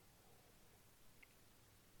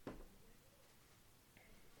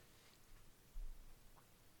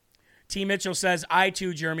 T. Mitchell says, I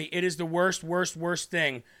too, Jeremy, it is the worst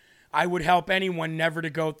thing. I would help anyone never to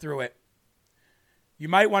go through it. You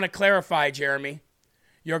might want to clarify, Jeremy.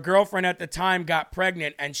 Your girlfriend at the time got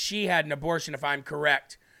pregnant and she had an abortion, if I'm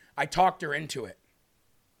correct. I talked her into it.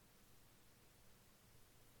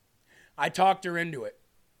 I talked her into it.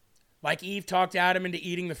 Like Eve talked Adam into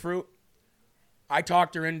eating the fruit, I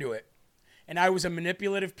talked her into it. And I was a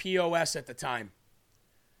manipulative POS at the time.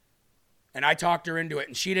 And I talked her into it,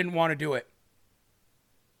 and she didn't want to do it.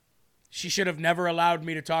 She should have never allowed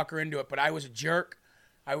me to talk her into it, but I was a jerk.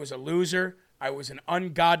 I was a loser. I was an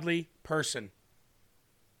ungodly person.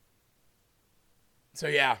 So,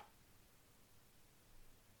 yeah.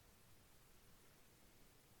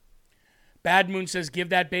 Bad Moon says, give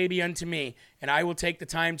that baby unto me, and I will take the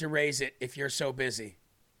time to raise it if you're so busy.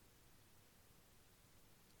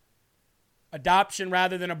 Adoption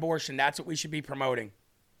rather than abortion. That's what we should be promoting.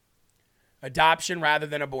 Adoption rather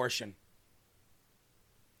than abortion.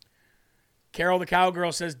 Carol the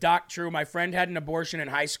Cowgirl says, Doc, true, my friend had an abortion in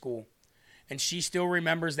high school, and she still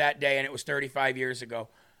remembers that day, and it was 35 years ago.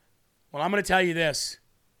 Well, I'm going to tell you this.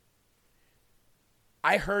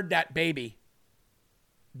 I heard that baby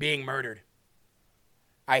being murdered.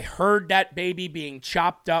 I heard that baby being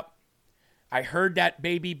chopped up. I heard that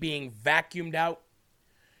baby being vacuumed out.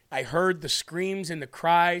 I heard the screams and the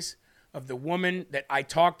cries of the woman that I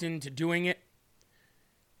talked into doing it.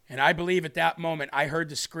 And I believe at that moment, I heard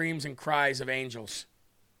the screams and cries of angels.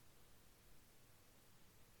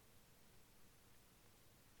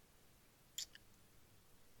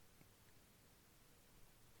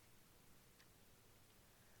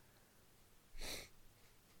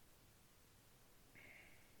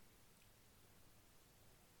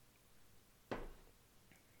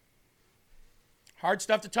 Hard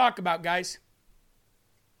stuff to talk about, guys.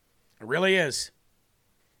 It really is.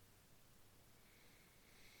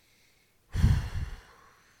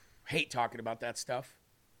 Hate talking about that stuff.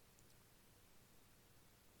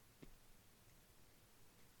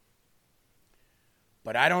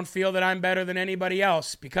 But I don't feel that I'm better than anybody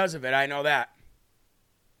else because of it. I know that.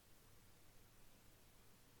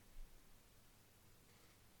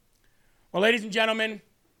 Well, ladies and gentlemen,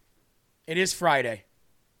 it is Friday.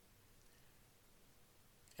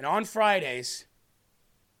 And on Fridays,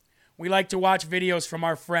 we like to watch videos from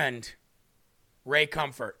our friend, Ray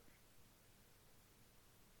Comfort.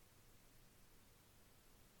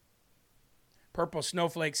 Purple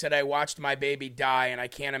Snowflake said, I watched my baby die, and I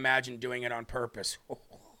can't imagine doing it on purpose.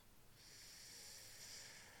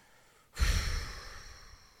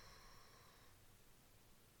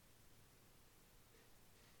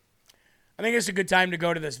 I think it's a good time to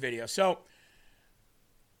go to this video. So,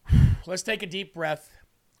 let's take a deep breath.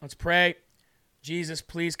 Let's pray. Jesus,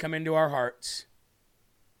 please come into our hearts.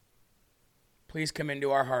 Please come into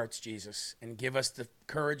our hearts, Jesus, and give us the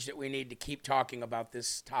courage that we need to keep talking about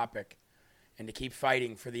this topic and to keep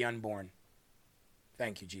fighting for the unborn.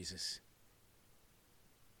 Thank you, Jesus.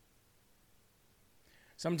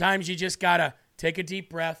 Sometimes you just got to take a deep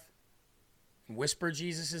breath and whisper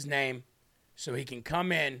Jesus' name so he can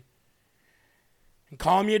come in and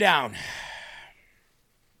calm you down.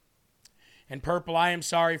 And Purple, I am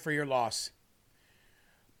sorry for your loss.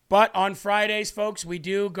 But on Fridays, folks, we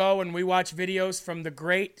do go and we watch videos from the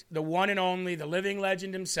great, the one and only, the living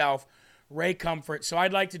legend himself, Ray Comfort. So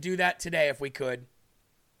I'd like to do that today if we could.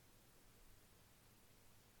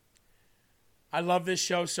 I love this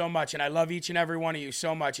show so much, and I love each and every one of you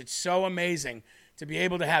so much. It's so amazing to be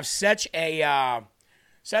able to have such a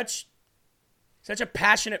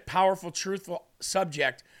passionate, powerful, truthful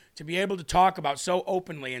subject to be able to talk about so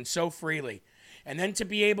openly and so freely. And then to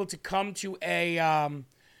be able to come to an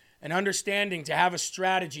understanding, to have a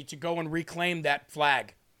strategy to go and reclaim that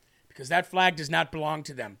flag. Because that flag does not belong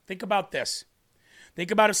to them. Think about this.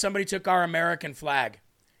 Think about if somebody took our American flag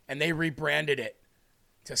and they rebranded it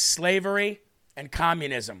to slavery and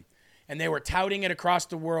communism. And they were touting it across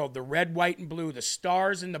the world, the red, white, and blue, the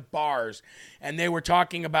stars and the bars. And they were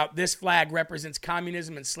talking about this flag represents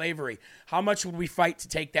communism and slavery. How much would we fight to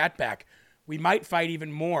take that back? We might fight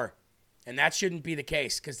even more. And that shouldn't be the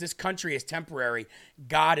case because this country is temporary.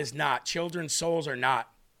 God is not. Children's souls are not.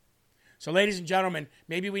 So, ladies and gentlemen,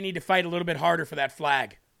 maybe we need to fight a little bit harder for that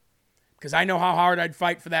flag. Because I know how hard I'd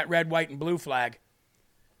fight for that red, white, and blue flag.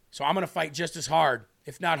 So I'm going to fight just as hard,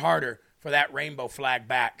 if not harder, for that rainbow flag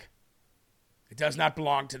back. It does not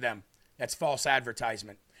belong to them. That's false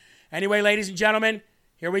advertisement. Anyway, ladies and gentlemen,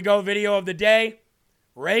 here we go. Video of the day.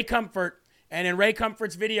 Ray Comfort. And in Ray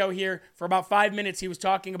Comfort's video here, for about 5 minutes, he was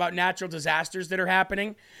talking about natural disasters that are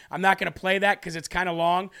happening. I'm not going to play that because it's kind of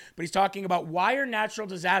long, but he's talking about why are natural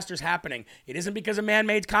disasters happening. It isn't because of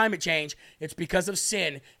man-made climate change. It's because of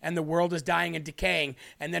sin, and the world is dying and decaying.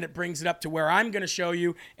 And then it brings it up to where I'm going to show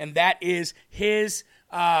you, and that is his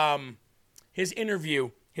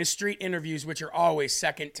interview, his street interviews, which are always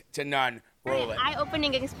second to none. Roll it.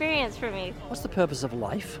 Eye-opening experience for me. What's the purpose of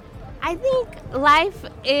life? I think life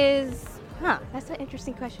is... that's an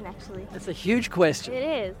interesting question, actually. It's a huge question. It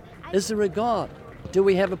is. Is there a God? Do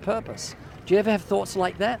we have a purpose? Do you ever have thoughts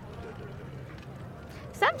like that?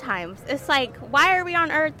 Sometimes. It's like, why are we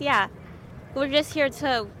on Earth? Yeah. We're just here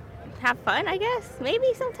to have fun, I guess. Maybe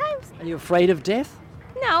sometimes. Are you afraid of death?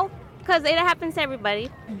 No, because it happens to everybody.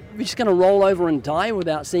 You're just going to roll over and die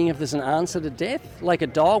without seeing if there's an answer to death? Like a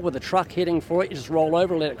dog with a truck heading for it, you just roll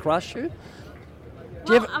over and let it crush you?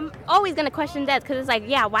 Well, I'm always going to question death because it's like,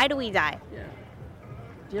 yeah, why do we die? Yeah.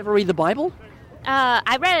 Do you ever read the Bible?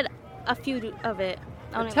 I read a few of it.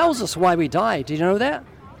 It tells us why we die. Do you know that?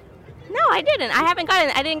 No, I didn't.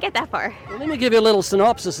 I didn't get that far. Well, let me give you a little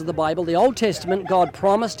synopsis of the Bible. The Old Testament, God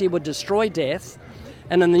promised he would destroy death.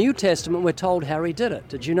 And in the New Testament, we're told how he did it.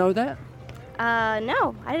 Did you know that?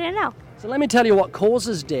 No, I didn't know. So let me tell you what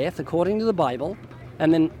causes death according to the Bible,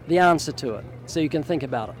 and then the answer to it, so you can think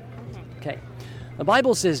about it. Okay. The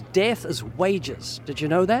Bible says death is wages. Did you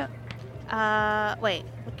know that? Wait,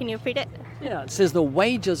 can you repeat it? Yeah, it says the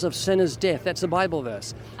wages of sin is death. That's a Bible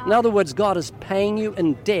verse. In other words, God is paying you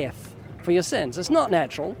in death for your sins. It's not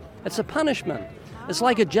natural. It's a punishment. It's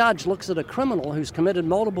like a judge looks at a criminal who's committed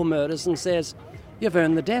multiple murders and says, you've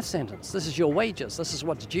earned the death sentence. This is your wages. This is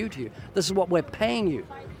what's due to you. This is what we're paying you.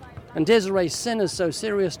 And Desiree's sin is so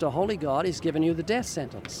serious to holy God, he's given you the death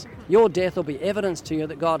sentence. Your death will be evidence to you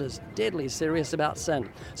that God is deadly serious about sin.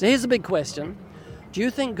 So here's the big question. Do you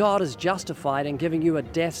think God is justified in giving you a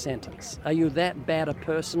death sentence? Are you that bad a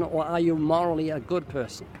person, or are you morally a good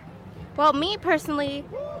person? Well, me personally,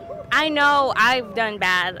 I know I've done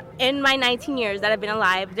bad. In my 19 years that I've been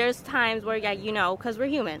alive, there's times where, because we're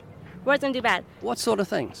human, we're going to do bad. What sort of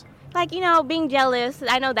things? Like, being jealous.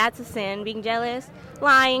 I know that's a sin, being jealous.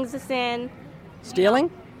 Lying's a sin. Stealing?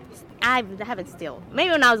 I haven't stolen. Maybe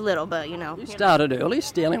when I was little, but, You started early,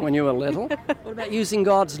 stealing when you were little. What about using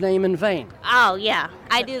God's name in vain? Oh, yeah,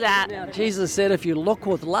 I do that. Now, Jesus said if you look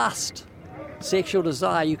with lust, sexual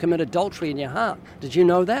desire, you commit adultery in your heart. Did you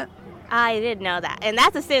know that? I did know that. And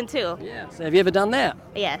that's a sin, too. Yeah. So have you ever done that?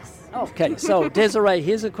 Yes. Okay, so Desiree,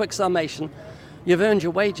 here's a quick summation. You've earned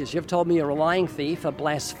your wages. You've told me you're a lying thief, a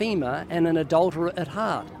blasphemer, and an adulterer at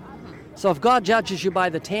heart. So if God judges you by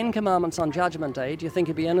the 10 Commandments on Judgment Day, do you think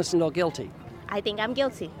you'd be innocent or guilty? I think I'm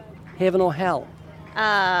guilty. Heaven or hell?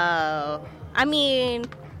 I feel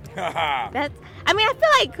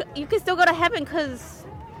like you can still go to heaven because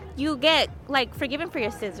you get, forgiven for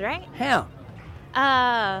your sins, right? How?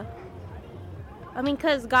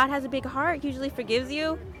 Because God has a big heart, usually forgives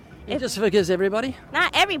you. He just forgives everybody?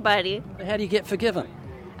 Not everybody. How do you get forgiven?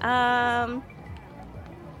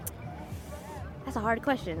 That's a hard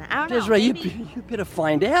question. I don't know. Desiree, you better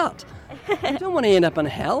find out. You don't want to end up in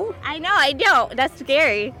hell. I know, I don't. That's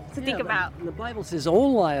scary to think about. The Bible says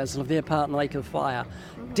all liars live their part in the lake of fire.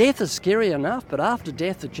 Death is scary enough, but after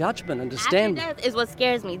death, the judgment, understand. After death is what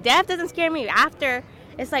scares me. Death doesn't scare me. After,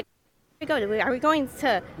 it's like, where we go? Are we going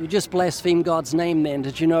to... You just blasphemed God's name then.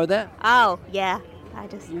 Did you know that? Oh, yeah.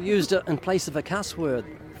 You used it in place of a cuss word.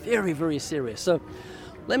 Very, very serious. So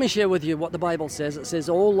let me share with you what the Bible says. It says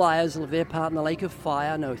all liars live their part in the lake of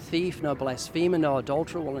fire. No thief, no blasphemer, no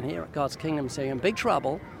adulterer will inherit God's kingdom. So you're in big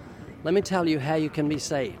trouble. Let me tell you how you can be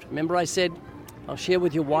saved. Remember I said I'll share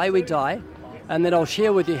with you why we die, and then I'll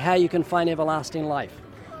share with you how you can find everlasting life.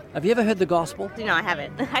 Have you ever heard the gospel? No, I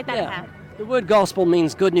haven't. I thought I had. The word gospel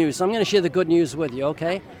means good news. So I'm going to share the good news with you,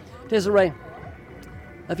 okay? Desiree,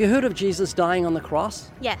 have you heard of Jesus dying on the cross?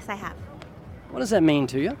 Yes, I have. What does that mean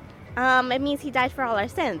to you? It means he died for all our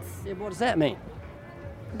sins. Yeah, what does that mean?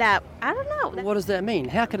 I don't know. What does that mean?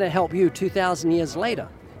 How can it help you 2,000 years later?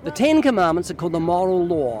 The 10 Commandments are called the moral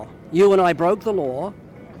law. You and I broke the law.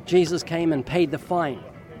 Jesus came and paid the fine.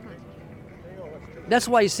 That's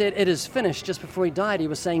why he said it is finished just before he died. He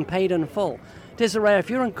was saying paid in full. Desiree, if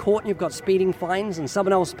you're in court and you've got speeding fines and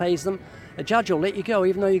someone else pays them, a judge will let you go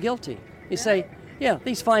even though you're guilty. You say, yeah,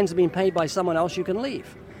 these fines have been paid by someone else, you can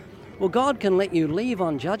leave. Well, God can let you leave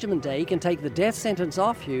on Judgment Day. He can take the death sentence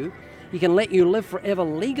off you. He can let you live forever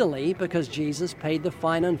legally because Jesus paid the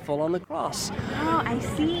fine in full on the cross. Oh, I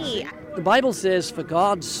see. The Bible says, for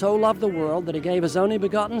God so loved the world that he gave his only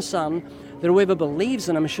begotten Son, that whoever believes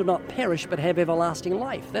in him should not perish but have everlasting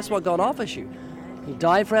life. That's what God offers you. He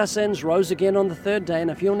died for our sins, rose again on the third day,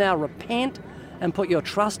 and if you'll now repent and put your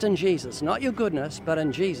trust in Jesus, not your goodness, but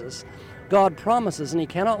in Jesus, God promises, and he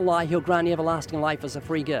cannot lie, he'll grant you everlasting life as a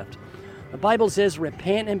free gift. The Bible says,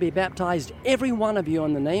 repent and be baptized, every one of you,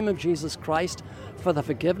 in the name of Jesus Christ for the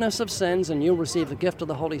forgiveness of sins, and you'll receive the gift of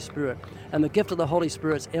the Holy Spirit. And the gift of the Holy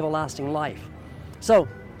Spirit is everlasting life. So,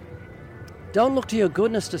 Don't look to your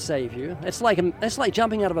goodness to save you. It's like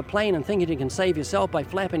jumping out of a plane and thinking you can save yourself by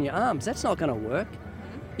flapping your arms. That's not going to work.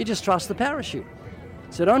 You just trust the parachute.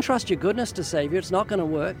 So don't trust your goodness to save you. It's not going to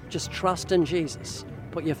work. Just trust in Jesus.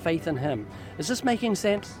 Put your faith in him. Is this making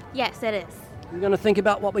sense? Yes, it is. You're going to think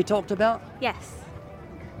about what we talked about? Yes.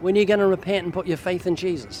 When are you going to repent and put your faith in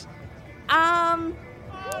Jesus?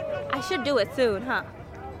 I should do it soon, huh?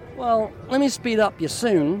 Well, let me speed up your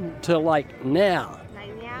soon to like now.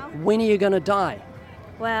 Like now? When are you going to die?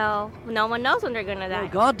 Well, no one knows when they're gonna die. Well,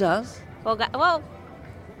 God does. Well,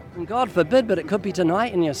 And God forbid, but it could be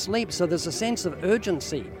tonight in your sleep, so there's a sense of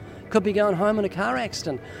urgency. Could be going home in a car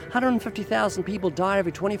accident. 150,000 people die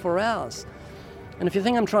every 24 hours. And if you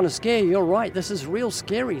think I'm trying to scare you, you're right. This is real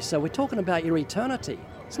scary. So we're talking about your eternity.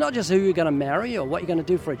 It's not just who you're going to marry or what you're going to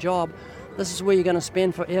do for a job. This is where you're going to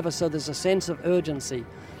spend forever, so there's a sense of urgency.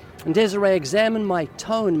 And Desiree, examine my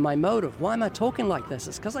tone, my motive. Why am I talking like this?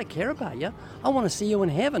 It's because I care about you. I want to see you in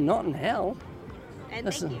heaven, not in hell. and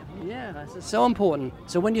Listen, thank you. yeah, this is so important.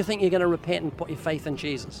 So when do you think you're going to repent and put your faith in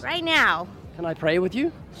Jesus? Right now. Can I pray with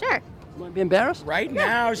you? Sure. You won't be embarrassed? Right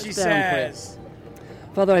now, she Let's down in prayer. says.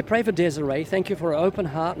 Father, I pray for Desiree. Thank you for her open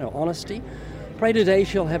heart and her honesty. Pray today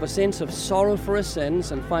she'll have a sense of sorrow for her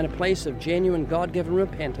sins and find a place of genuine God-given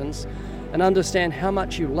repentance and understand how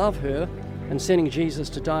much you love her and sending Jesus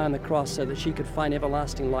to die on the cross so that she could find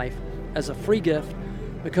everlasting life as a free gift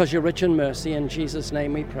because you're rich in mercy. In Jesus'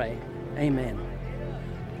 name we pray. Amen.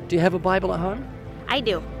 Do you have a Bible at home? I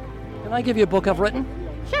do. Can I give you a book I've written?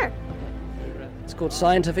 Sure. It's called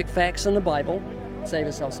Scientific Facts in the Bible. Save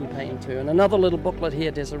yourself some pain too. And another little booklet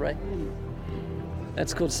here, Desiree.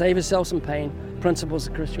 That's called Save Yourself Some Pain, Principles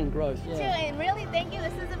of Christian Growth. Too, and really, thank you.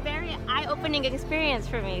 This is a very eye-opening experience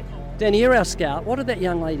for me. Danny, you're our scout. What did that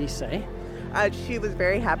young lady say? She was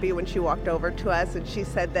very happy when she walked over to us, and she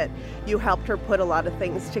said that you helped her put a lot of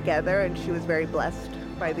things together, and she was very blessed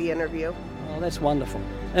by the interview. Oh, that's wonderful.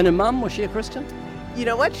 And her mum, was she a Christian? You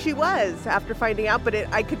know what? She was, after finding out, but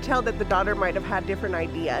I could tell that the daughter might have had different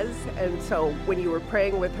ideas, and so when you were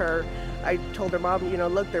praying with her, I told her mom,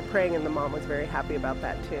 look, they're praying, and the mom was very happy about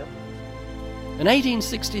that too. In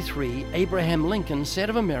 1863, Abraham Lincoln said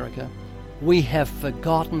of America, "We have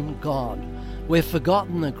forgotten God. We've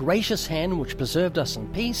forgotten the gracious hand which preserved us in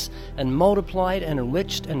peace and multiplied and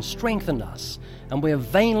enriched and strengthened us. And we have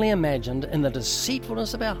vainly imagined in the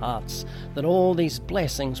deceitfulness of our hearts that all these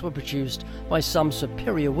blessings were produced by some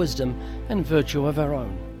superior wisdom and virtue of our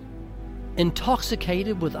own.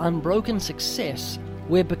 Intoxicated with unbroken success,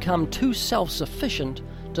 we have become too self-sufficient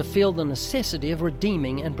to feel the necessity of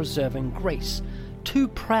redeeming and preserving grace, too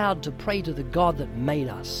proud to pray to the God that made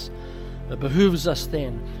us. It behooves us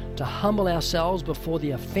then to humble ourselves before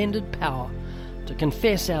the offended power, to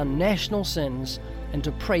confess our national sins, and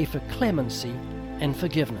to pray for clemency and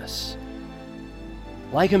forgiveness."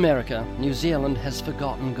 Like America, New Zealand has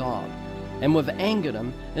forgotten God, and we've angered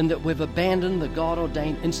him in that we've abandoned the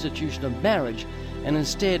God-ordained institution of marriage and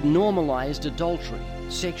instead normalized adultery,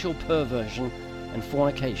 sexual perversion, and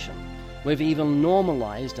fornication. We've even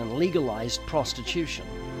normalized and legalized prostitution.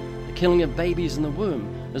 The killing of babies in the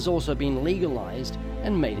womb has also been legalized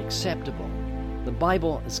and made acceptable. The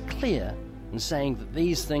Bible is clear in saying that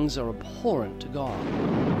these things are abhorrent to God.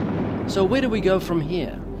 So where do we go from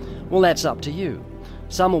here? Well, that's up to you.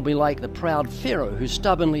 Some will be like the proud Pharaoh who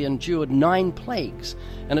stubbornly endured 9 plagues,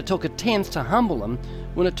 and it took a 10th to humble him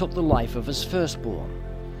when it took the life of his firstborn.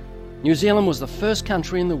 New Zealand was the first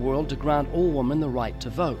country in the world to grant all women the right to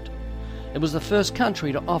vote. It was the first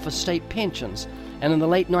country to offer state pensions, and in the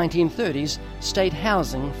late 1930s, state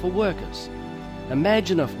housing for workers.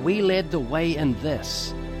 Imagine if we led the way in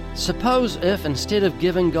this. Suppose if, instead of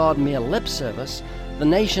giving God mere lip service, the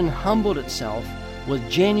nation humbled itself with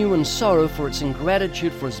genuine sorrow for its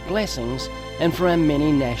ingratitude for his blessings and for our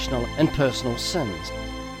many national and personal sins.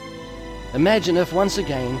 Imagine if, once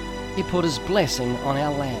again, he put his blessing on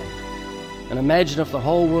our land. And imagine if the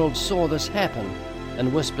whole world saw this happen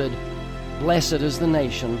and whispered, "Blessed is the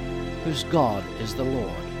nation whose God is the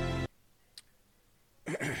Lord."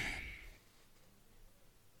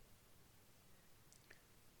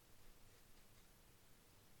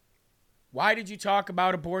 Why did you talk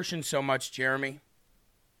about abortion so much, Jeremy?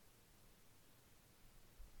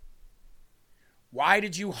 Why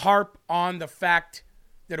did you harp on the fact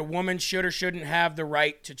that a woman should or shouldn't have the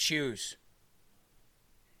right to choose?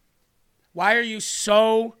 Why are you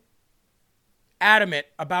so adamant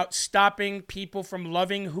about stopping people from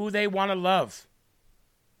loving who they want to love?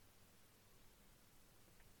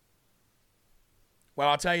 Well,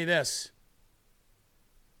 I'll tell you this.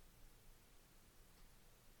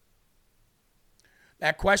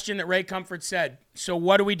 That question that Ray Comfort said, so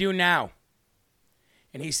what do we do now?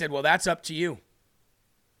 And he said, well, that's up to you.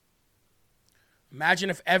 Imagine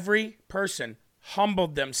if every person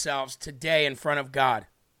humbled themselves today in front of God.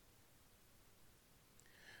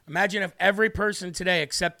 Imagine if every person today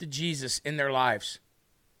accepted Jesus in their lives.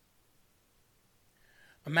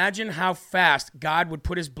 Imagine how fast God would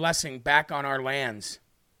put his blessing back on our lands.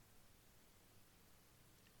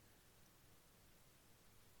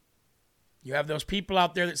 You have those people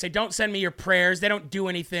out there that say, don't send me your prayers. They don't do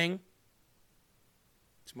anything.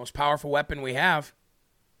 It's the most powerful weapon we have.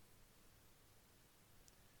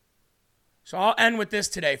 So I'll end with this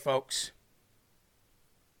today, folks.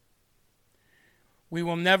 We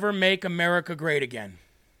will never make America great again.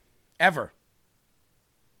 Ever.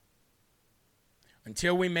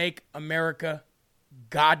 Until we make America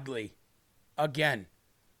godly again.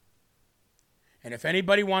 And if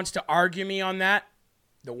anybody wants to argue me on that,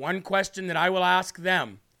 the one question that I will ask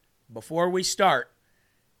them before we start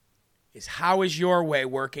is, how is your way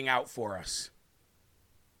working out for us?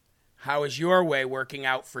 How is your way working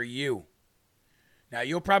out for you? Now,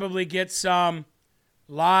 you'll probably get some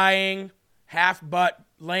lying, half-butt,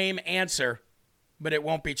 lame answer, but it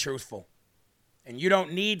won't be truthful. And you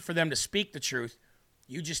don't need for them to speak the truth.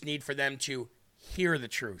 You just need for them to hear the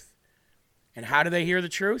truth. And how do they hear the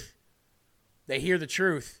truth? They hear the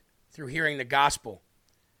truth through hearing the gospel.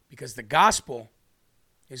 Because the gospel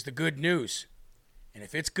is the good news. And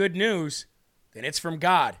if it's good news, then it's from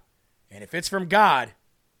God. And if it's from God,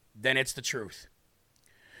 then it's the truth.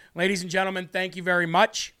 Ladies and gentlemen, thank you very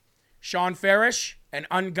much. Sean Farish and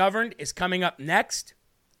Ungoverned is coming up next.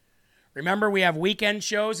 Remember, we have weekend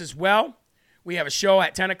shows as well. We have a show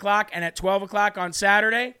at 10 o'clock and at 12 o'clock on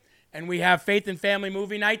Saturday. And we have Faith and Family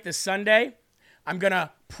Movie Night this Sunday. I'm going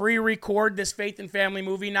to pre-record this Faith and Family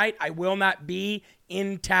Movie Night. I will not be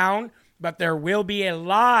in town, but there will be a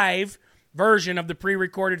live version of the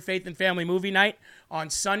pre-recorded Faith and Family Movie Night on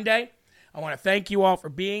Sunday. I want to thank you all for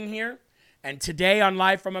being here. And today on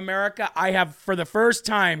Live from America, I have, for the first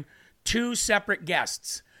time, 2 separate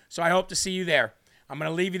guests. So I hope to see you there. I'm going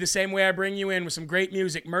to leave you the same way I bring you in, with some great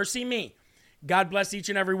music. Mercy me. God bless each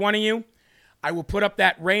and every one of you. I will put up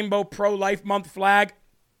that Rainbow Pro-Life Month flag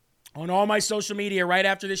on all my social media right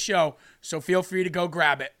after this show, so feel free to go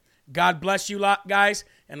grab it. God bless you lot, guys,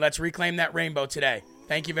 and let's reclaim that rainbow today.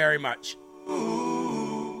 Thank you very much.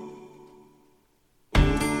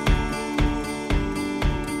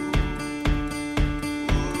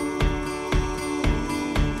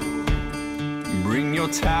 Bring your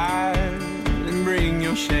tithe and bring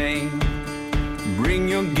your shame. Bring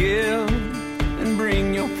your guilt and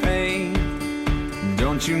bring your pain.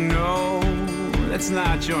 Don't you know that's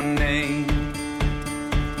not your name?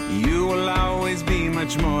 You will always be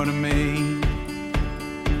much more to me.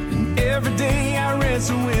 And every day I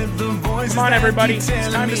wrestle with the voices. Come on, everybody. It's that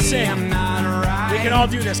keep time to telling me sing. I'm not right. We can all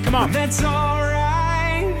do this. Come on. But that's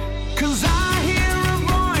alright, 'cause I hear a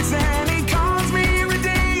voice and he calls me every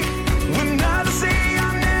day. When others say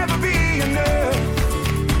I'll never be enough.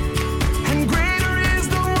 And greater is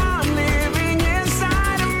the one living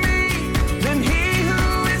inside of me than he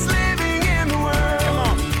who is living in the world. Come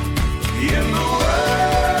on. In the world.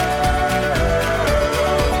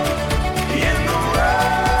 In the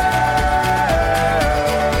world.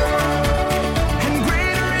 And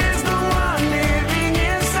greater is the one living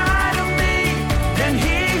inside of me than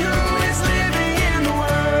he who is living in the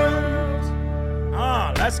world.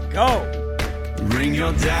 Ah, let's go. Bring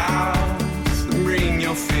your doubts, bring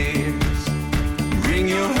your fears, bring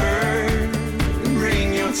your hurt,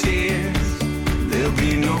 bring your tears. There'll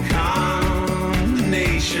be no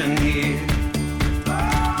condemnation here.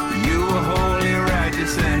 You are holy,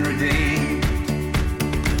 righteous, and redeemed.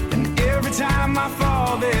 And every time I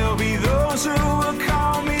fall, there'll be those who will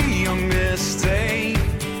call me a mistake.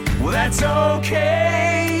 Well, that's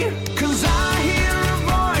okay, 'cause I hear a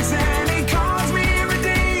voice and he calls me every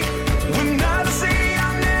day. When others say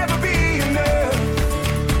I'll never be enough.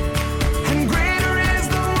 And greater is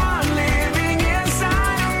the one living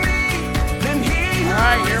inside of me than he who All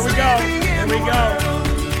right, here we is go. living in Here we the go. world.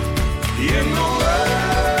 In the world.